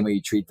janitor the same way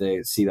you treat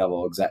the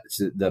C-level exec,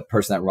 the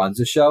person that runs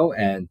the show.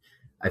 And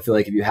I feel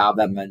like if you have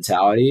that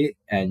mentality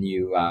and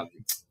you're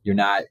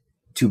not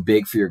too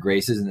big for your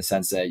graces in the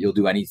sense that you'll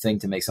do anything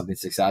to make something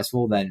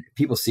successful, then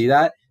people see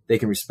that, they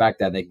can respect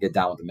that, and they can get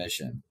down with the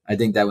mission. I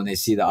think that when they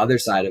see the other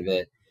side of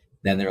it,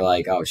 then they're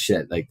like, oh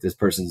shit, like this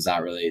person's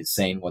not really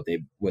saying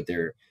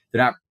they're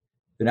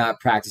not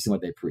practicing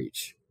what they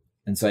preach.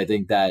 And so I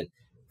think that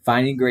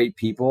finding great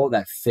people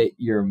that fit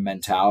your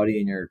mentality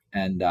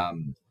and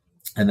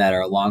that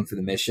are along for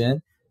the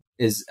mission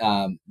is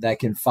that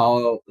can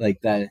follow,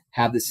 like that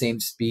have the same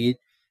speed.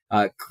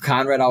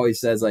 Conrad always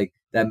says like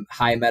that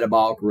high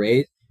metabolic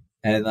rate,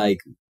 and like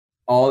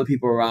all the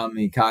people around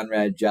me,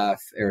 Conrad,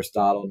 Jeff,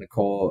 Aristotle,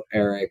 Nicole,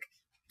 Eric,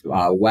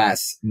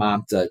 Wes,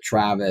 Mamta,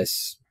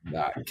 Travis,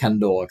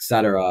 Kendall,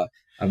 etc.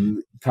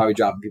 I'm probably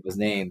dropping people's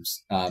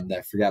names that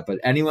I forget, but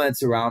anyone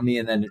that's around me,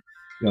 and then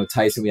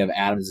Tyson, we have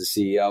Adam as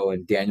the CEO,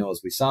 and Daniel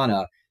as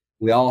Wisana.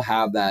 We all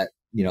have that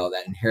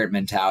that inherent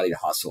mentality to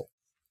hustle.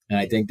 And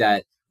I think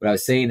that what I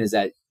was saying is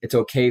that it's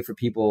okay for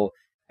people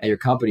at your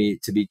company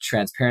to be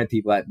transparent to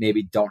people that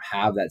maybe don't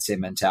have that same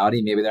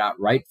mentality. Maybe they're not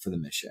right for the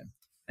mission.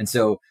 And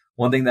so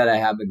one thing that I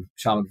have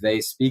Sean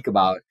McVay speak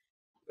about,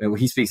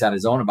 he speaks on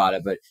his own about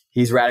it, but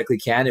he's radically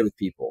candid with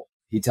people.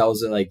 He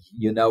tells it like,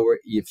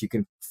 if you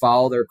can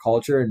follow their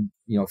culture and,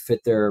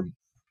 fit their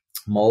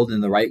mold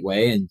in the right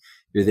way, and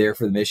you're there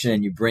for the mission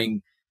and you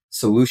bring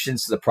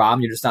solutions to the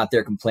problem, you're just not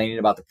there complaining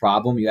about the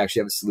problem. You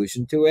actually have a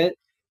solution to it.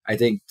 I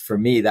think for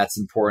me, that's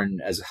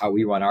important as how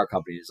we run our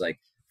company, is like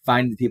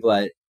finding the people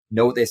that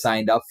know what they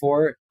signed up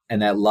for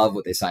and that love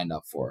what they signed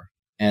up for.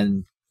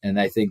 And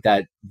I think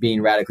that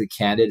being radically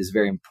candid is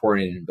very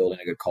important in building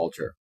a good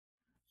culture.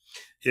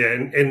 Yeah,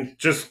 and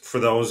just for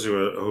those who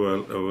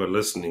are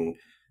listening,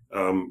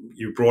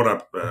 you brought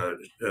up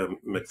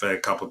McVay a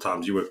couple of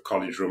times. You were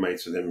college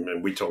roommates with him,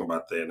 and we talk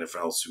about the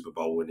NFL Super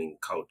Bowl winning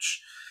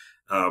coach.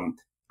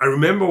 I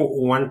remember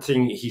one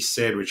thing he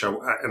said, which I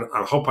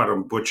hope I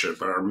don't butcher,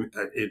 but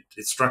it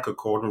struck a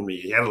chord with me.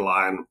 He had a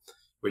line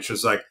which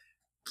was like,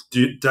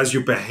 does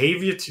your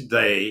behavior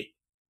today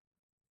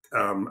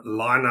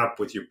line up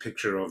with your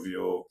picture of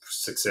your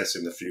success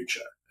in the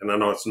future? And I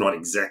know it's not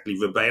exactly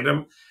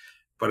verbatim,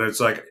 but it's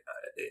like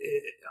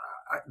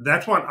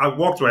that one I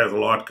walked away with a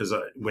lot because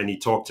when he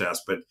talked to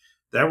us, but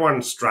that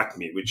one struck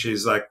me, which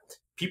is like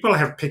people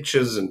have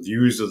pictures and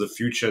views of the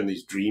future and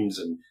these dreams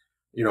and,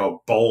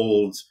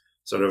 bold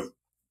sort of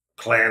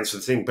plans for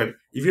things. But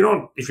if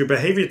your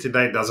behavior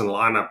today doesn't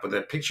line up with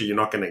that picture, you're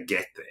not going to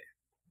get there.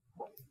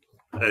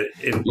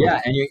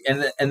 Yeah,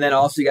 and then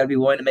also you got to be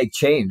willing to make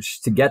change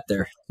to get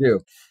there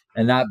too,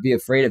 and not be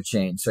afraid of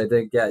change. So I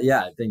think I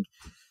think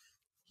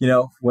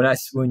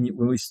when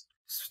we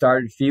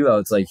started Fyllo,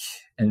 it's like,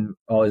 and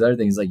all these other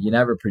things, like you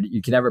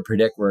can never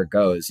predict where it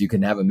goes. You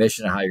can have a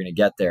mission of how you're going to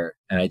get there,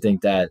 and I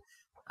think that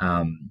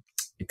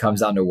it comes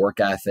down to work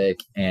ethic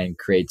and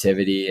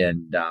creativity,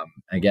 and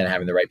again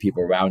having the right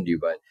people around you.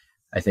 But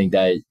I think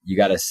that you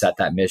got to set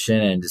that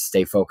mission and just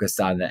stay focused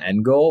on the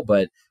end goal,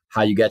 but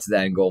how you get to the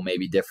end goal may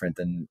be different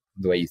than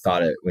the way you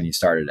thought it when you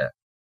started it.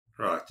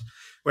 Right.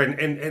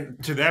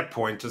 And to that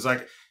point, is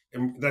like,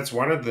 that's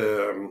one of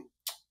the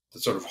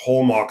sort of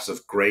hallmarks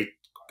of great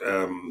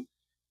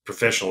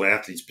professional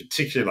athletes,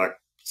 particularly like,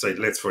 say,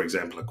 for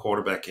example, a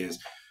quarterback, is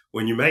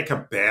when you make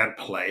a bad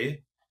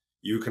play,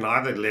 you can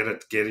either let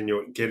it get in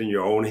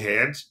your own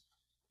head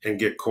and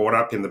get caught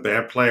up in the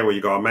bad play, or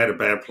you go, I made a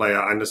bad play,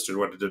 I understood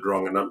what I did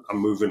wrong, and I'm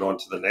moving on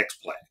to the next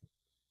play.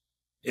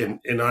 And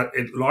a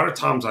lot of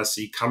times I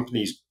see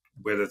companies,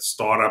 whether it's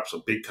startups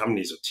or big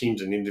companies or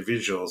teams and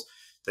individuals,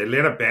 they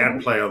let a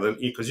bad play,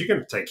 because you're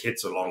going to take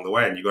hits along the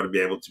way and you've got to be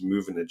able to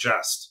move and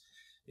adjust.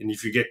 And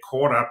if you get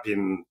caught up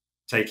in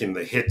taking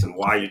the hit and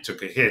why you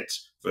took a hit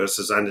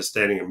versus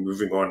understanding and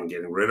moving on and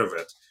getting rid of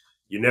it,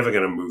 you're never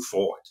going to move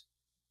forward.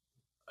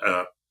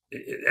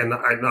 And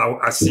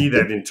I see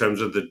that in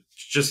terms of the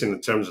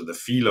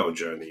Fyllo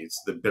journey.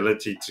 It's the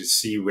ability to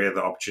see where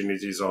the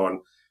opportunities are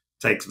and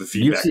take the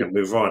feedback and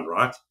move on,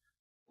 right?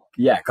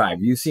 Yeah,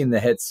 Clive, you've seen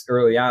the hits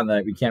early on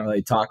that we can't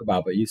really talk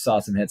about, but you saw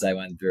some hits I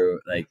went through,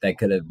 like that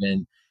could have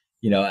been,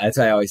 that's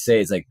why I always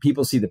say, it's like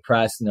people see the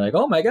press and they're like,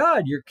 oh my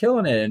God, you're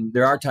killing it. And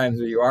there are times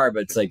where you are,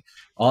 but it's like,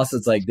 also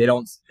it's like they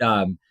don't,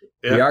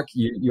 you are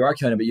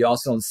killing it, but you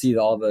also don't see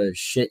all the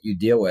shit you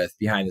deal with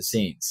behind the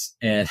scenes.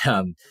 And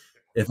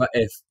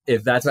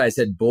if that's why I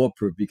said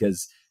bulletproof,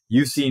 because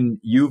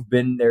you've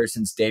been there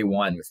since day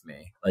one with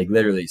me, like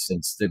literally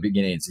since the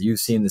beginning. So you've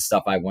seen the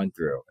stuff I went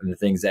through and the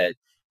things that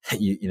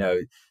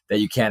that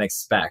you can't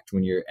expect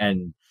when you're,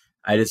 and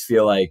I just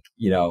feel like,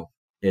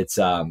 it's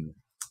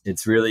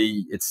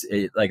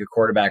like a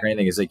quarterback or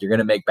anything. It's like, you're going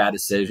to make bad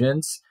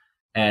decisions,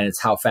 and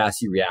it's how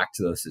fast you react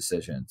to those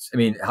decisions. I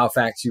mean, how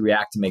fast you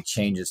react to make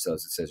changes to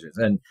those decisions.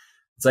 And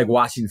it's like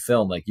watching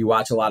film. Like you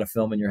watch a lot of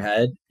film in your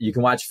head. You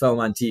can watch film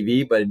on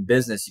TV, but in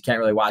business, you can't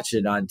really watch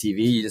it on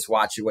TV. You just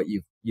watch what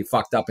you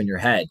fucked up in your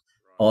head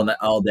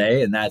all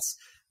day. And that's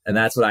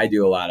what I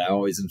do a lot. I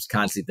always am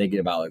constantly thinking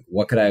about, like,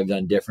 what could I have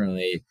done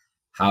differently?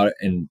 How do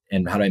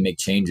I make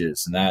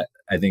changes? And that,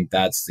 I think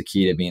that's the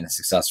key to being a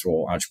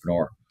successful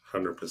entrepreneur.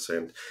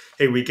 100%.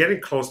 Hey, we're getting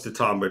close to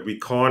time, but we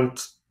can't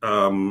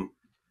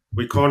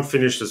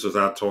finish this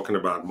without talking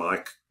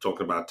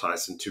about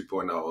Tyson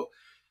 2.0.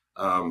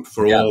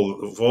 For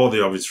all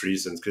the obvious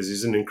reasons, because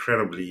he's an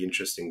incredibly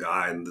interesting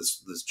guy, and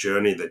this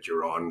journey that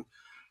you're on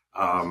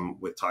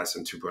with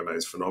Tyson 2.0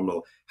 is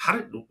phenomenal. How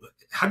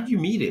did you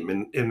meet him,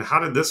 and how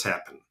did this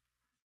happen?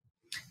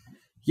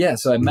 Yeah,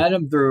 so I met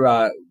him through.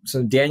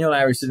 So Daniel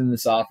and I were sitting in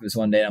this office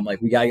one day, and I'm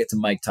like, we gotta get to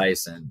Mike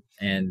Tyson,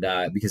 and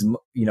because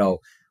we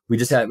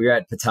were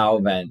at Patel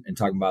event and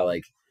talking about,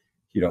 like,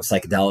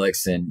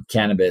 psychedelics and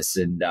cannabis,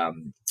 and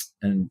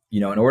in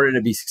order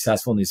to be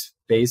successful in these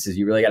spaces,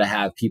 you really got to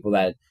have people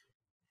that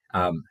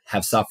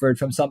have suffered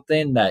from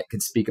something that can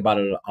speak about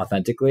it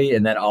authentically,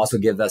 and then also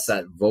give us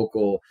that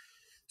vocal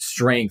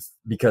strength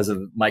because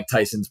of Mike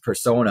Tyson's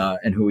persona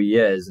and who he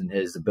is and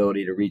his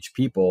ability to reach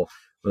people.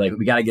 We're like,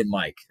 we got to get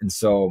Mike. And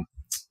so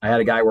I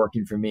had a guy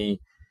working for me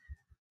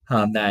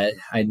that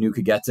I knew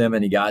could get to him,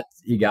 and he got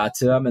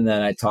to him. And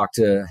then I talked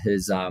to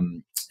his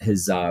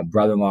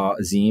brother-in-law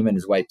Azim and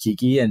his wife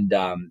Kiki, and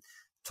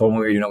told him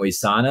we were doing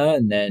Isana,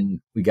 and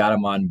then we got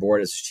him on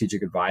board as a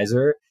strategic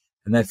advisor.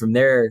 And then from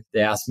there,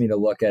 they asked me to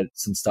look at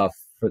some stuff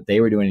that they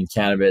were doing in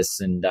cannabis.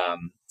 And,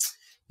 I'm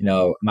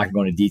not going to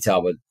go into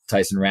detail, but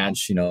Tyson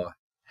Ranch,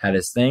 had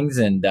his things.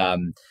 And I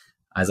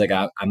was like,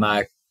 I'm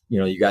not,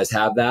 you guys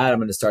have that. I'm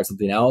going to start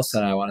something else.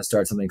 And I want to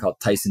start something called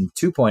Tyson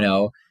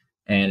 2.0.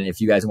 And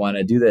if you guys want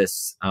to do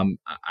this,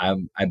 I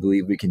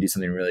believe we can do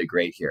something really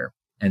great here.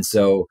 And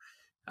so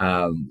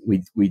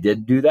we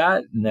did do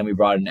that. And then we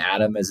brought in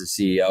Adam as a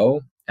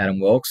CEO, Adam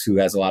Wilkes, who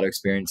has a lot of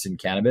experience in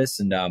cannabis,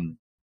 and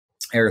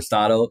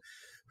Aristotle,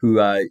 who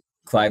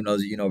Clive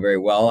knows very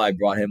well. I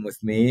brought him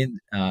with me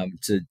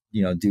to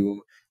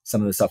do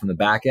some of the stuff on the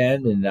back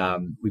end,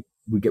 and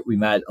we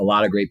met a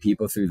lot of great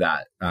people through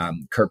that.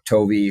 Kirk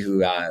Tovey, who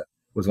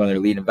was one of their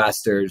lead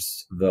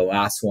investors, the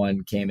last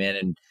one, came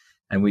in,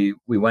 and we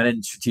went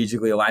in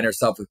strategically aligned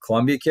ourselves with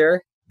Columbia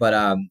Care.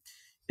 But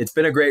it's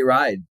been a great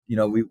ride.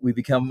 We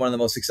become one of the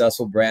most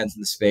successful brands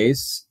in the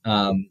space,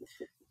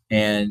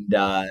 and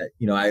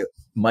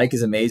Mike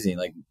is amazing.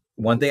 Like,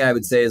 one thing I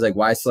would say is like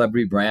why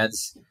celebrity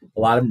brands, a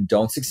lot of them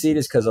don't succeed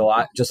is because a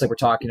lot, just like we're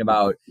talking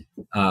about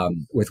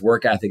with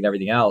work ethic and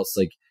everything else,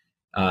 like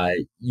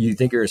you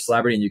think you're a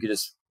celebrity and you could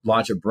just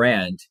launch a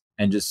brand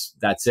and just,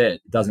 that's it.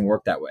 It doesn't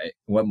work that way.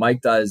 What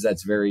Mike does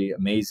that's very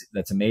amazing,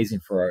 that's amazing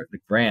for the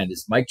brand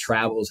is Mike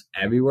travels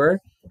everywhere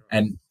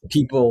and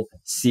people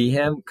see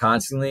him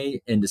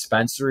constantly in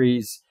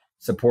dispensaries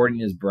supporting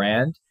his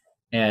brand.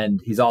 And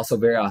he's also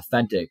very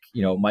authentic.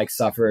 You know, Mike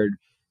suffered,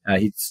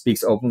 he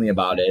speaks openly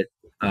about it.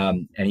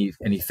 And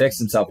he fixed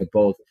himself with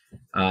both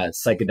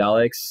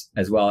psychedelics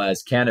as well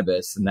as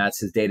cannabis, and that's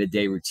his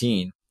day-to-day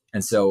routine.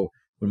 And so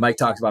when Mike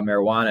talks about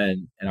marijuana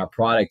and our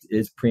product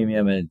is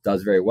premium and it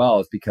does very well,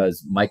 it's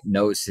because Mike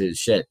knows his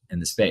shit in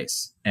the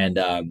space, and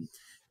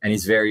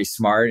he's very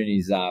smart, and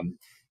he's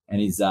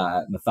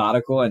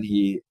methodical, and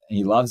he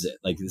loves it.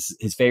 Like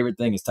his favorite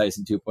thing is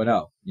Tyson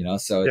 2.0. You know,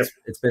 so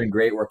it's been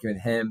great working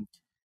with him,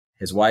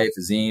 his wife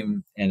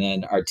Azim, and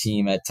then our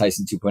team at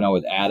Tyson 2.0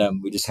 with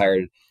Adam. We just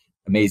hired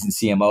amazing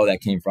CMO that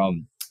came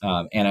from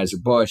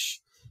Anheuser-Busch.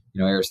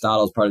 You know,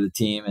 Aristotle's part of the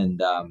team, and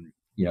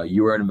you know,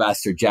 you were an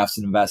investor, Jeff's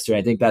an investor.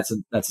 I think that's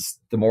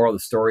the moral of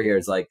the story here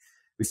is like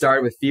we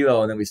started with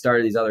Fyllo and then we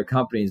started these other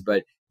companies,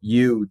 but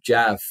you,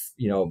 Jeff,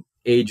 you know,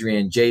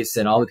 Adrian,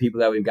 Jason, all the people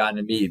that we've gotten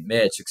to meet,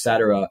 Mitch,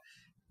 etc.,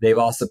 they've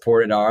all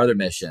supported our other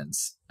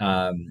missions.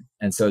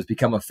 And so it's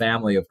become a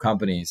family of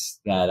companies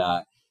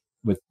that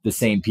with the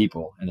same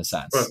people in a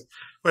sense.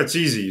 Well, it's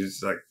easy.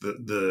 It's like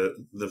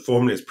the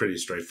formula is pretty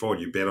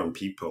straightforward. You bet on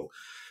people.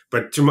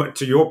 But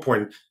to your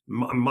point,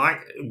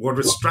 Mike, what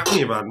was struck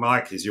me about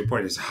Mike is your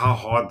point is how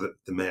hard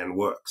the man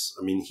works.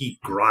 I mean, he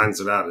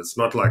grinds it out. It's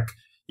not like,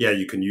 yeah,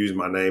 you can use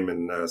my name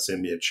and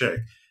send me a check.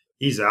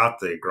 He's out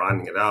there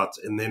grinding it out,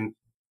 and then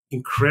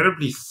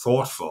incredibly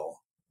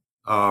thoughtful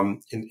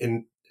and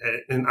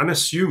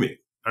unassuming.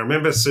 I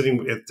remember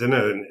sitting at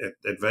dinner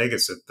at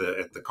Vegas at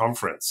the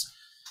conference,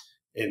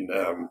 and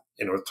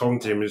I was talking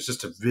to him. He's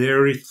just a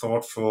very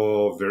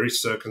thoughtful, very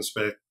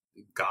circumspect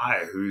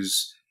guy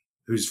who's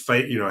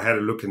had to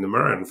look in the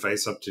mirror and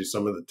face up to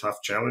some of the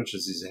tough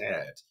challenges he's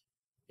had,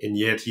 and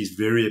yet he's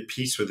very at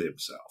peace with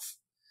himself.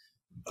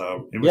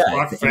 It was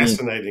quite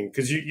fascinating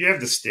because you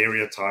have the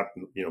stereotype,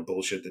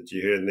 bullshit that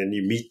you hear, and then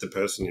you meet the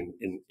person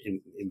in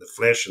the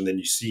flesh, and then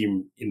you see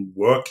him in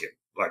working.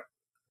 Like,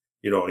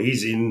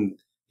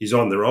 he's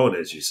on the road,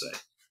 as you say.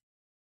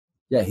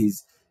 Yeah,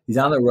 he's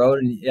on the road,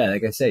 and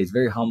like I say, he's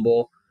very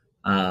humble.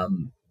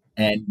 And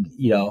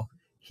the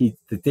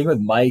thing with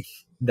Mike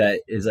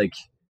that is like,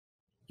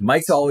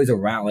 Mike's always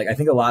around. Like, I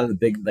think a lot of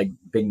the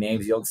big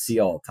names you don't see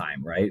all the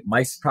time, right?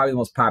 Mike's probably the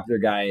most popular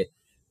guy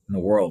in the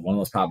world, one of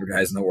the most popular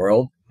guys in the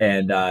world.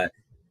 And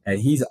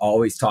he's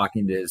always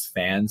talking to his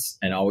fans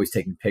and always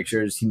taking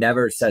pictures. He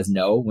never says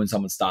no when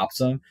someone stops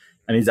him,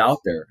 and he's out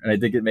there. And I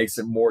think it makes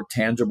it more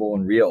tangible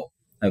and real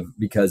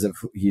because of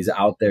he's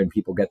out there and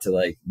people get to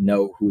like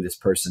know who this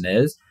person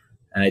is.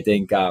 And I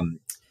think,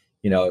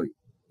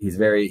 he's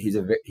very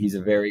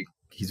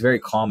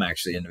calm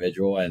actually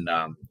individual, and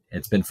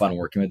it's been fun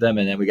working with them.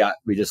 And then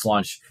we just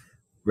launched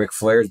Ric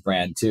Flair's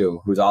brand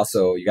too, who's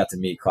also, you got to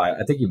meet Clive.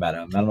 I think you met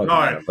him. I don't know if you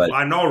met him, but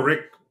I know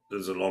Rick.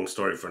 There's a long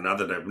story for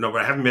another day. No,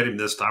 but I haven't met him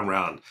this time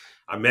around.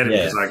 I met him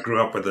because I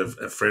grew up with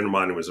a friend of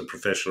mine who was a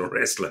professional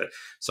wrestler.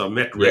 So I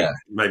met Rick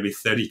maybe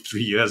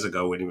 33 years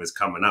ago when he was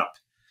coming up.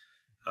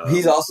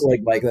 He's also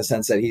like Mike in the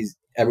sense that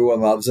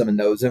everyone loves him and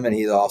knows him, and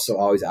he's also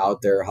always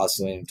out there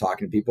hustling and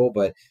talking to people.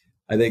 But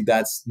I think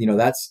that's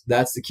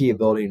the key of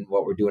building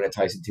what we're doing at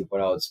Tyson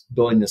 2.0. It's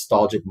building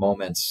nostalgic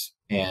moments.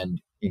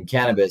 And in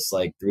cannabis,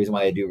 like the reason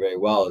why they do very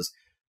well is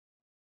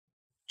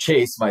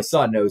Chase, my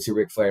son, knows who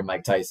Ric Flair and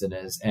Mike Tyson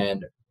is.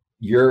 And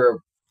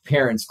your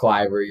parents,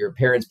 Clive, or your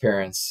parents'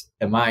 parents,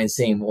 and mine,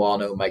 same all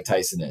know who Mike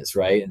Tyson is,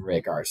 right? And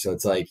Rick are. So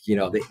it's like,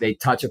 they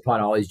touch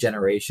upon all these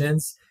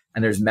generations,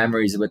 and there's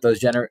memories with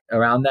those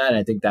around that. And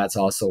I think that's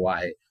also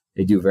why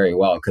they do very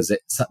well, because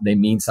they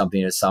mean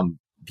something to some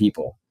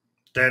people.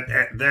 That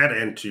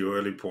and to your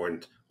early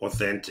point,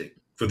 authentic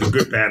for the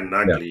good, bad, and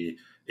ugly.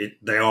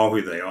 They are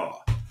who they are.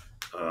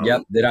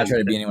 They're not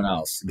trying to be anyone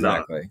else.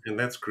 Exactly, and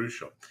that's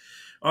crucial.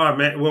 All right,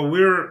 man. Well,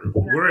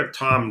 we're at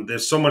time.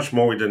 There's so much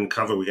more we didn't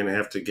cover. We're going to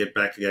have to get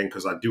back again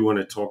because I do want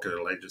to talk at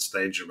a later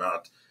stage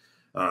about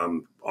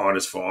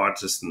artists for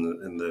artists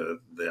and the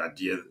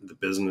idea, the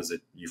business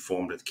that you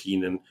formed at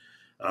Keenan.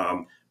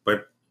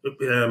 But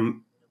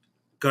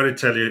got to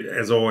tell you,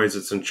 as always,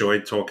 it's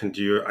enjoyed talking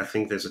to you. I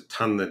think there's a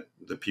ton that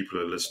the people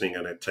who are listening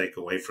are going to take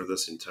away from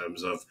this in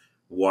terms of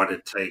what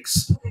it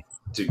takes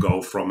to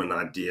go from an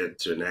idea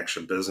to an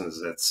actual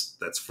business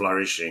that's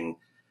flourishing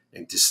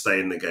and to stay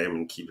in the game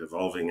and keep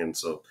evolving. And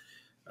so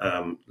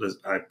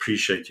I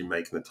appreciate you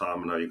making the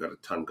time. I know you've got a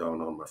ton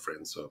going on, my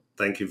friend. So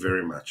thank you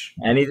very much.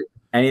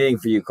 Anything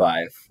for you,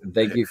 Clive. And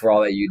thank you for all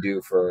that you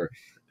do for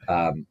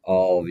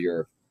all of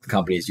your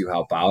companies you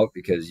help out,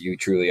 because you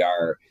truly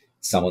are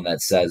someone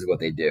that says what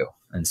they do.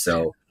 And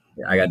so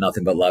I got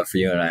nothing but love for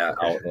you, and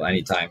I'll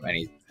anytime,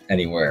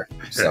 anywhere.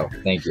 So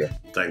thank you.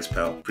 Thanks,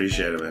 pal.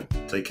 Appreciate it, man.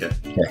 Take care.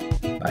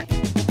 Okay. Bye.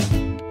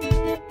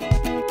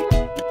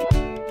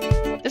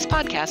 This podcast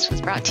podcast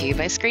was brought to you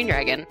by Screen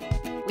Dragon.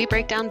 We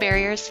break down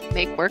barriers,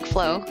 make work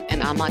flow,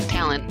 and unlock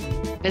talent.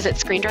 Visit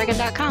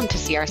screendragon.com to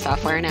see our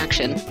software in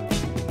action.